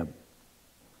Jacob.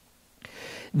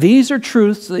 These are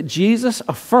truths that Jesus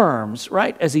affirms,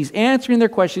 right? As he's answering their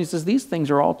question, he says, these things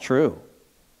are all true.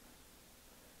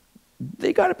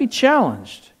 They got to be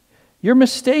challenged. You're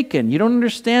mistaken. You don't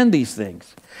understand these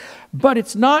things. But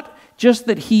it's not just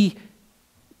that he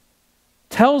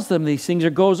tells them these things or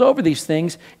goes over these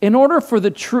things. In order for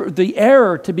the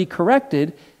error to be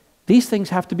corrected, these things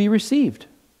have to be received,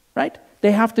 right?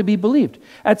 They have to be believed.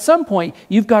 At some point,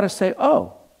 you've got to say,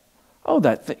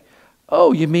 that thing.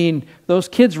 Oh, you mean those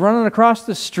kids running across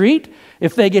the street?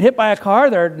 If they get hit by a car,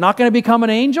 they're not going to become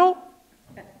an angel?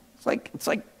 It's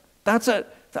like that's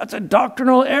a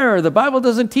doctrinal error. The Bible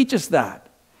doesn't teach us that.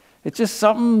 It's just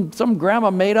something some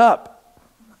grandma made up.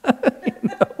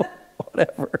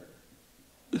 Whatever.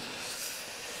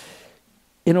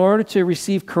 In order to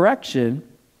receive correction,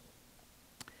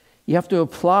 you have to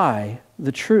apply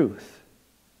the truth.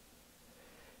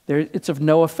 It's of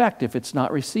no effect if it's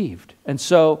not received. And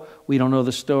so we don't know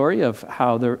the story of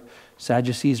how the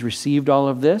Sadducees received all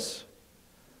of this.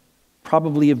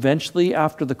 Probably eventually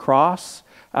after the cross,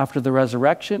 after the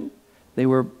resurrection,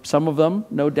 some of them,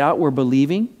 no doubt, were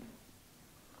believing.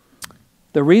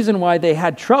 The reason why they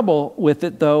had trouble with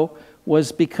it, though,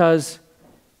 was because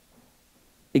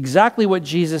exactly what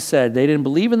Jesus said. They didn't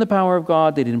believe in the power of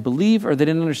God. They didn't believe, or they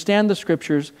didn't understand the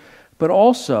Scriptures. But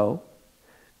also,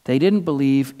 they didn't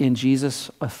believe in Jesus'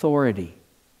 authority.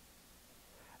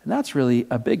 And that's really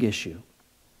a big issue.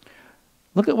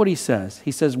 Look at what he says.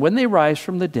 He says, when they rise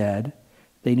from the dead,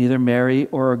 they neither marry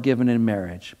or are given in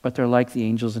marriage, but they're like the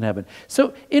angels in heaven.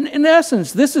 So in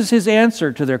essence, this is his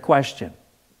answer to their question.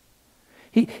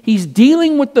 He's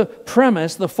dealing with the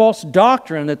premise, the false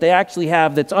doctrine that they actually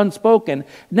have that's unspoken.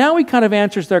 Now he kind of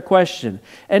answers their question.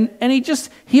 And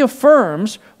he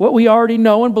affirms what we already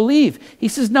know and believe. He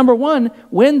says, number one,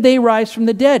 when they rise from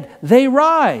the dead, they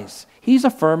rise. He's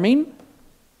affirming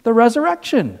the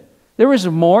resurrection. There is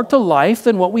more to life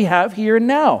than what we have here and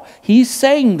now. He's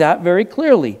saying that very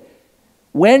clearly.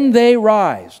 When they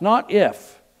rise, not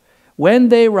if. When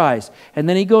they rise. And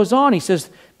then he goes on, he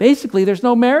says, basically, there's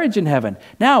no marriage in heaven.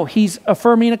 Now, he's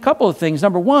affirming a couple of things.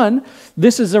 Number one,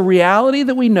 this is a reality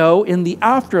that we know in the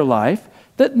afterlife,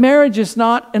 that marriage is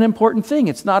not an important thing.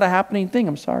 It's not a happening thing.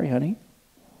 I'm sorry, honey.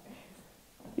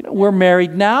 We're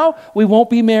married now. We won't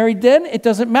be married then. It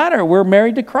doesn't matter. We're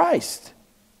married to Christ.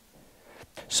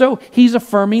 So he's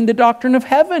affirming the doctrine of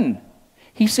heaven.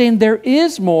 He's saying there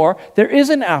is more. There is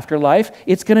an afterlife.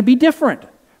 It's going to be different.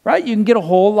 Right? You can get a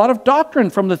whole lot of doctrine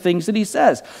from the things that he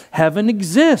says. Heaven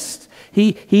exists.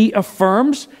 He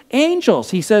affirms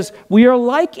angels. He says, we are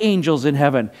like angels in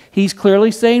heaven. He's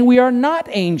clearly saying we are not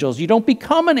angels. You don't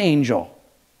become an angel.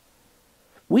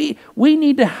 We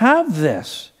need to have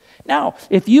this. Now,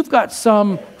 if you've got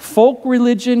some folk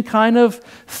religion kind of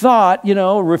thought,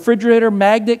 refrigerator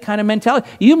magnet kind of mentality,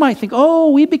 you might think,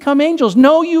 we become angels.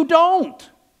 No, you don't.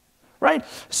 Right?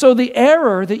 So the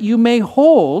error that you may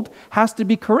hold has to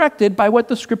be corrected by what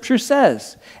the Scripture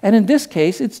says. And in this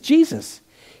case, it's Jesus.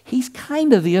 He's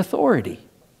kind of the authority.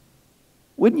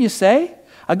 Wouldn't you say?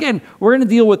 Again, we're going to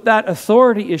deal with that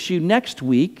authority issue next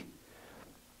week.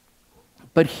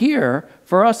 But here,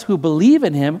 for us who believe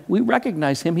in him, we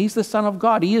recognize him. He's the Son of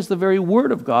God. He is the very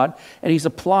Word of God. And he's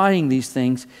applying these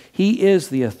things. He is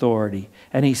the authority.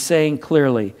 And he's saying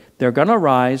clearly, they're going to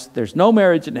rise. There's no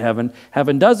marriage in heaven.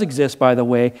 Heaven does exist, by the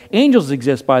way. Angels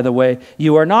exist, by the way.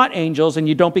 You are not angels, and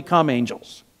you don't become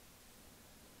angels.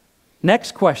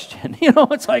 Next question.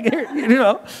 It's like,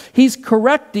 he's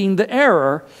correcting the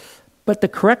error, but the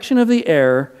correction of the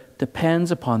error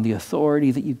depends upon the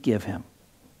authority that you give him.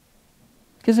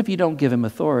 Because if you don't give him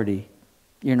authority,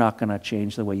 you're not going to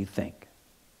change the way you think.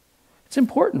 It's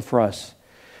important for us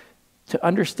to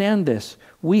understand this.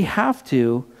 We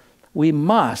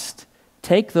must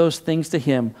take those things to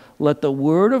him. Let the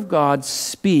Word of God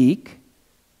speak,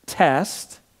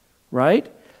 test,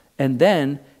 right? And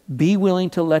then be willing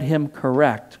to let him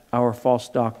correct our false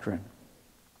doctrine.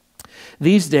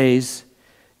 These days,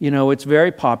 it's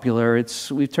very popular.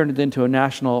 We've turned it into a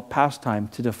national pastime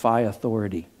to defy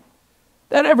authority.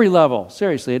 At every level,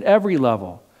 seriously, at every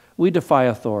level, we defy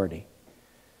authority.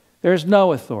 There's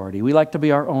no authority. We like to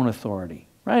be our own authority,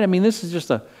 right? I mean, this is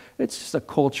just a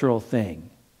cultural thing.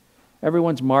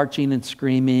 Everyone's marching and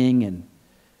screaming and,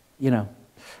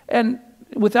 and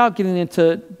without getting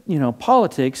into,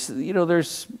 politics,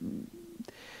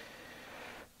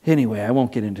 anyway, I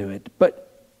won't get into it,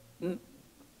 but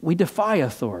we defy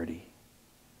authority.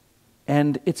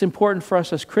 And it's important for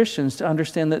us as Christians to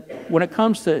understand that when it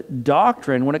comes to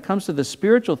doctrine, when it comes to the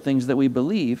spiritual things that we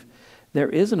believe, there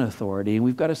is an authority and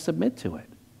we've got to submit to it.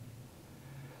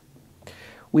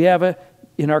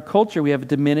 In our culture, we have a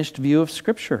diminished view of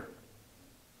Scripture.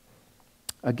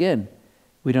 Again,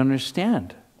 we don't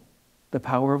understand the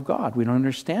power of God. We don't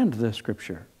understand the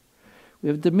Scripture. We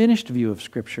have a diminished view of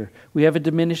Scripture. We have a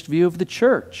diminished view of the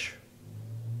church.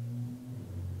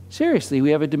 Seriously,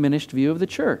 we have a diminished view of the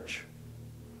church.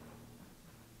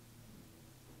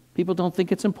 People don't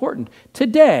think it's important.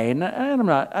 Today, and I'm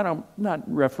not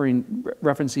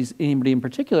referencing anybody in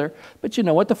particular, but you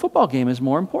know what? The football game is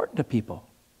more important to people.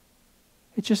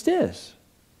 It just is.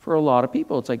 For a lot of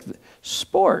people, it's like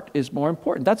sport is more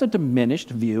important. That's a diminished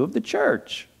view of the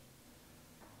church.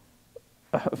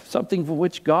 Something for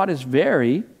which God is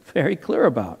very, very clear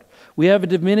about. We have a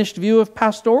diminished view of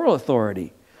pastoral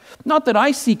authority. Not that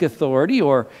I seek authority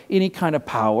or any kind of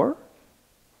power.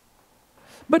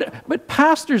 But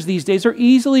pastors these days are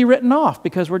easily written off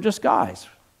because we're just guys,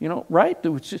 right?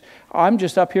 I'm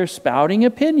just up here spouting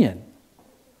opinion.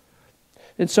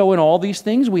 And so in all these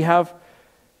things, we have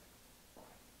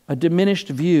a diminished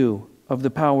view of the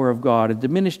power of God, a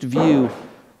diminished view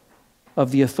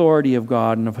of the authority of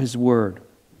God and of His Word.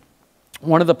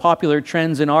 One of the popular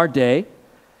trends in our day,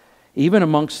 even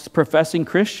amongst professing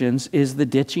Christians, is the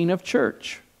ditching of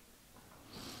church.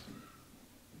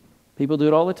 People do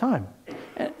it all the time.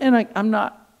 And I'm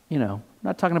not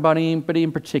talking about anybody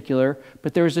in particular,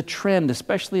 but there is a trend,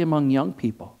 especially among young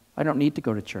people. I don't need to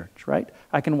go to church, right?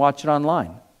 I can watch it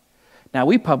online. Now,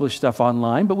 we publish stuff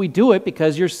online, but we do it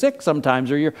because you're sick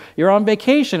sometimes or you're on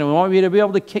vacation and we want you to be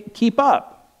able to keep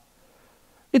up.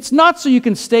 It's not so you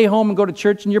can stay home and go to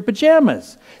church in your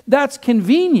pajamas. That's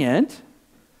convenient,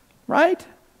 right?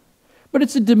 But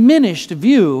it's a diminished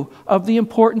view of the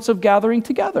importance of gathering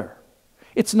together.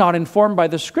 It's not informed by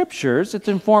the Scriptures. It's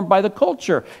informed by the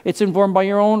culture. It's informed by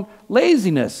your own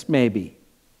laziness, maybe.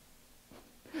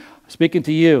 Speaking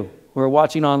to you who are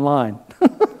watching online.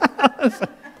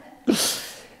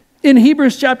 In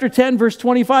Hebrews chapter 10, verse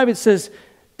 25, it says,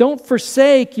 "Don't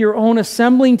forsake your own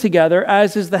assembling together,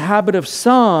 as is the habit of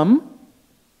some,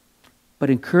 but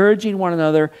encouraging one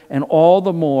another, and all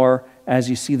the more as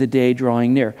you see the day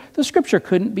drawing near." The Scripture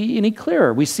couldn't be any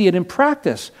clearer. We see it in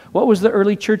practice. What was the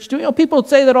early church doing? People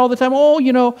say that all the time.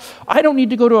 I don't need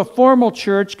to go to a formal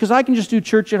church because I can just do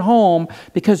church at home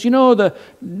because,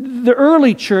 the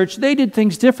early church, they did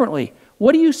things differently.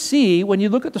 What do you see when you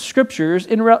look at the Scriptures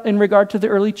in regard to the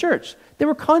early church? They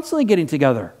were constantly getting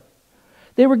together.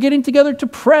 They were getting together to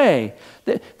pray.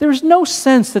 There's no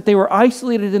sense that they were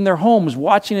isolated in their homes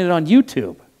watching it on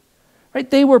YouTube. Right?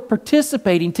 They were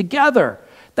participating together.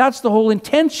 That's the whole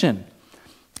intention.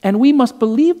 And we must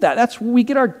believe that. That's where we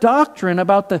get our doctrine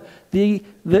about our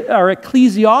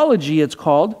ecclesiology, it's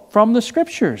called, from the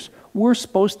Scriptures. We're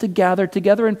supposed to gather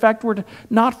together. In fact, we're to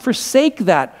not forsake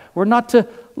that. We're not to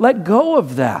let go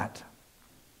of that.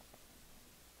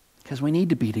 Because we need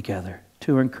to be together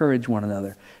to encourage one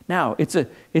another. Now, it's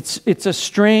a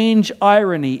strange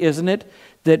irony, isn't it?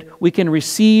 That we can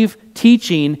receive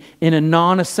teaching in a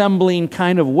non-assembling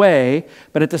kind of way,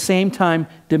 but at the same time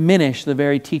diminish the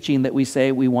very teaching that we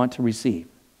say we want to receive.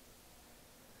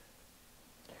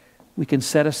 We can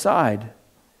set aside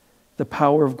the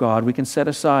power of God. We can set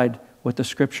aside what the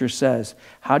Scripture says.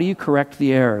 How do you correct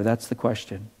the error? That's the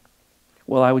question.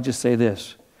 Well, I would just say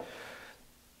this.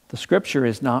 The Scripture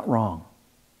is not wrong.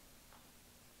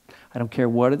 I don't care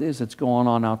what it is that's going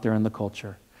on out there in the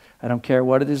culture. I don't care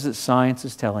what it is that science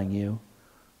is telling you,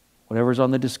 whatever's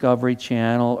on the Discovery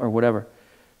Channel or whatever.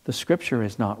 The Scripture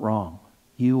is not wrong.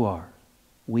 You are.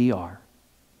 We are.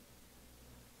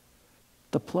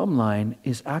 The plumb line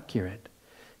is accurate.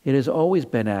 It has always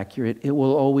been accurate. It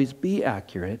will always be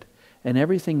accurate. And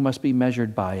everything must be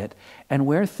measured by it. And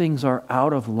where things are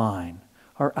out of line,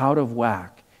 are out of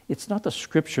whack, it's not the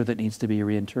Scripture that needs to be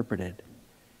reinterpreted.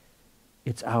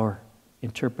 It's our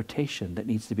interpretation that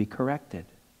needs to be corrected.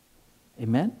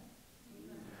 Amen?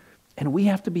 And we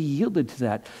have to be yielded to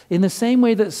that. In the same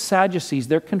way that Sadducees,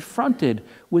 they're confronted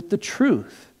with the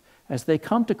truth. As they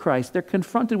come to Christ, they're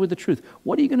confronted with the truth.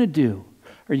 What are you going to do?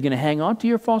 Are you going to hang on to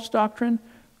your false doctrine?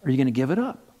 Or are you going to give it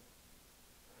up?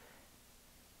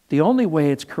 The only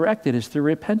way it's corrected is through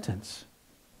repentance.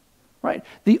 Right?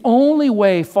 The only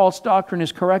way false doctrine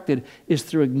is corrected is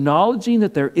through acknowledging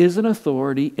that there is an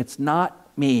authority. It's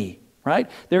not me. Right?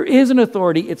 There is an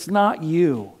authority. It's not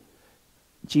you.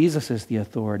 Jesus is the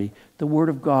authority. The Word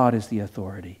of God is the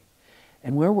authority.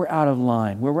 And where we're out of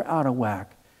line, where we're out of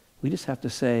whack, we just have to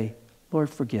say, Lord,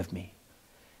 forgive me.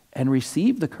 And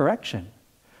receive the correction.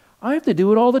 I have to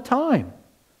do it all the time.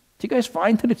 Do you guys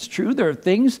find that it's true? There are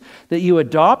things that you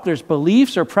adopt. There's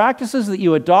beliefs or practices that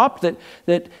you adopt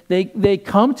that they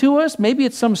come to us. Maybe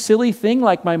it's some silly thing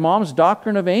like my mom's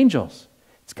doctrine of angels.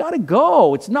 It's got to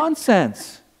go. It's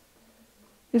nonsense.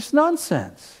 It's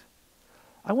nonsense.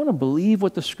 I want to believe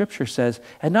what the Scripture says.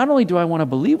 And not only do I want to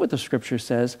believe what the Scripture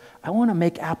says, I want to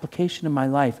make application in my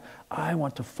life. I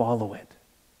want to follow it.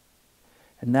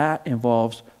 And that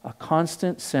involves a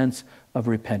constant sense of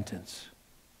repentance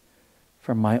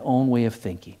from my own way of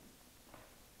thinking.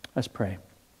 Let's pray.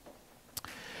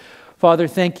 Father,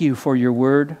 thank you for your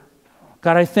word.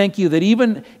 God, I thank you that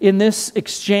even in this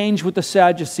exchange with the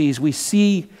Sadducees, we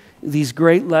see these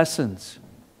great lessons.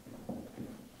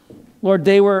 Lord,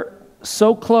 they were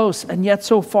so close and yet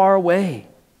so far away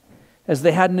as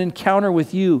they had an encounter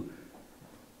with you,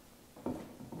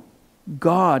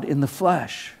 God in the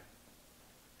flesh.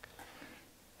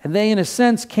 And they, in a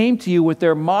sense, came to you with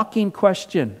their mocking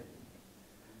question,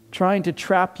 trying to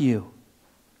trap you.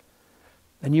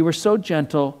 And you were so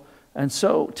gentle and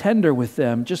so tender with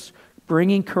them, just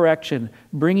bringing correction,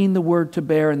 bringing the word to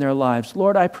bear in their lives.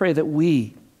 Lord, I pray that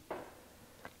we,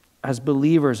 as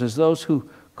believers, as those who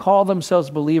call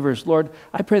themselves believers, Lord,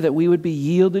 I pray that we would be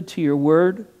yielded to your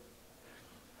word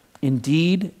in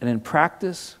deed and in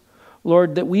practice.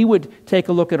 Lord, that we would take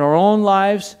a look at our own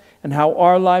lives and how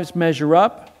our lives measure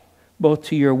up, both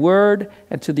to your word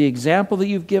and to the example that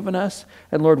you've given us.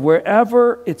 And Lord,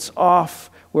 wherever it's off,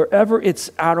 wherever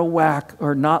it's out of whack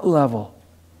or not level,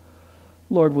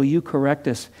 Lord, will you correct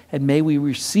us? And may we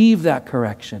receive that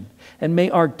correction. And may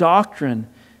our doctrine,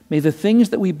 may the things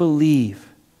that we believe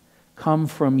come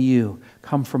from you,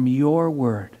 come from your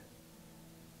word.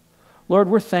 Lord,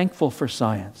 we're thankful for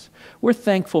science. We're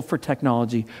thankful for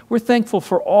technology. We're thankful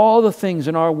for all the things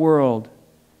in our world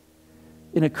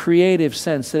in a creative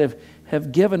sense that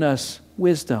have given us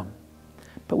wisdom.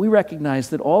 But we recognize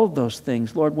that all of those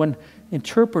things, Lord, when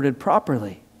interpreted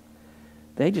properly,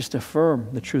 they just affirm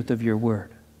the truth of your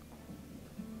word.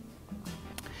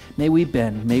 May we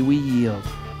bend, may we yield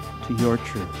to your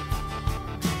truth.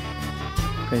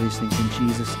 Pray these things in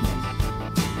Jesus' name.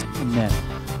 Amen.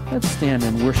 Let's stand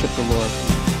and worship the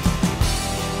Lord.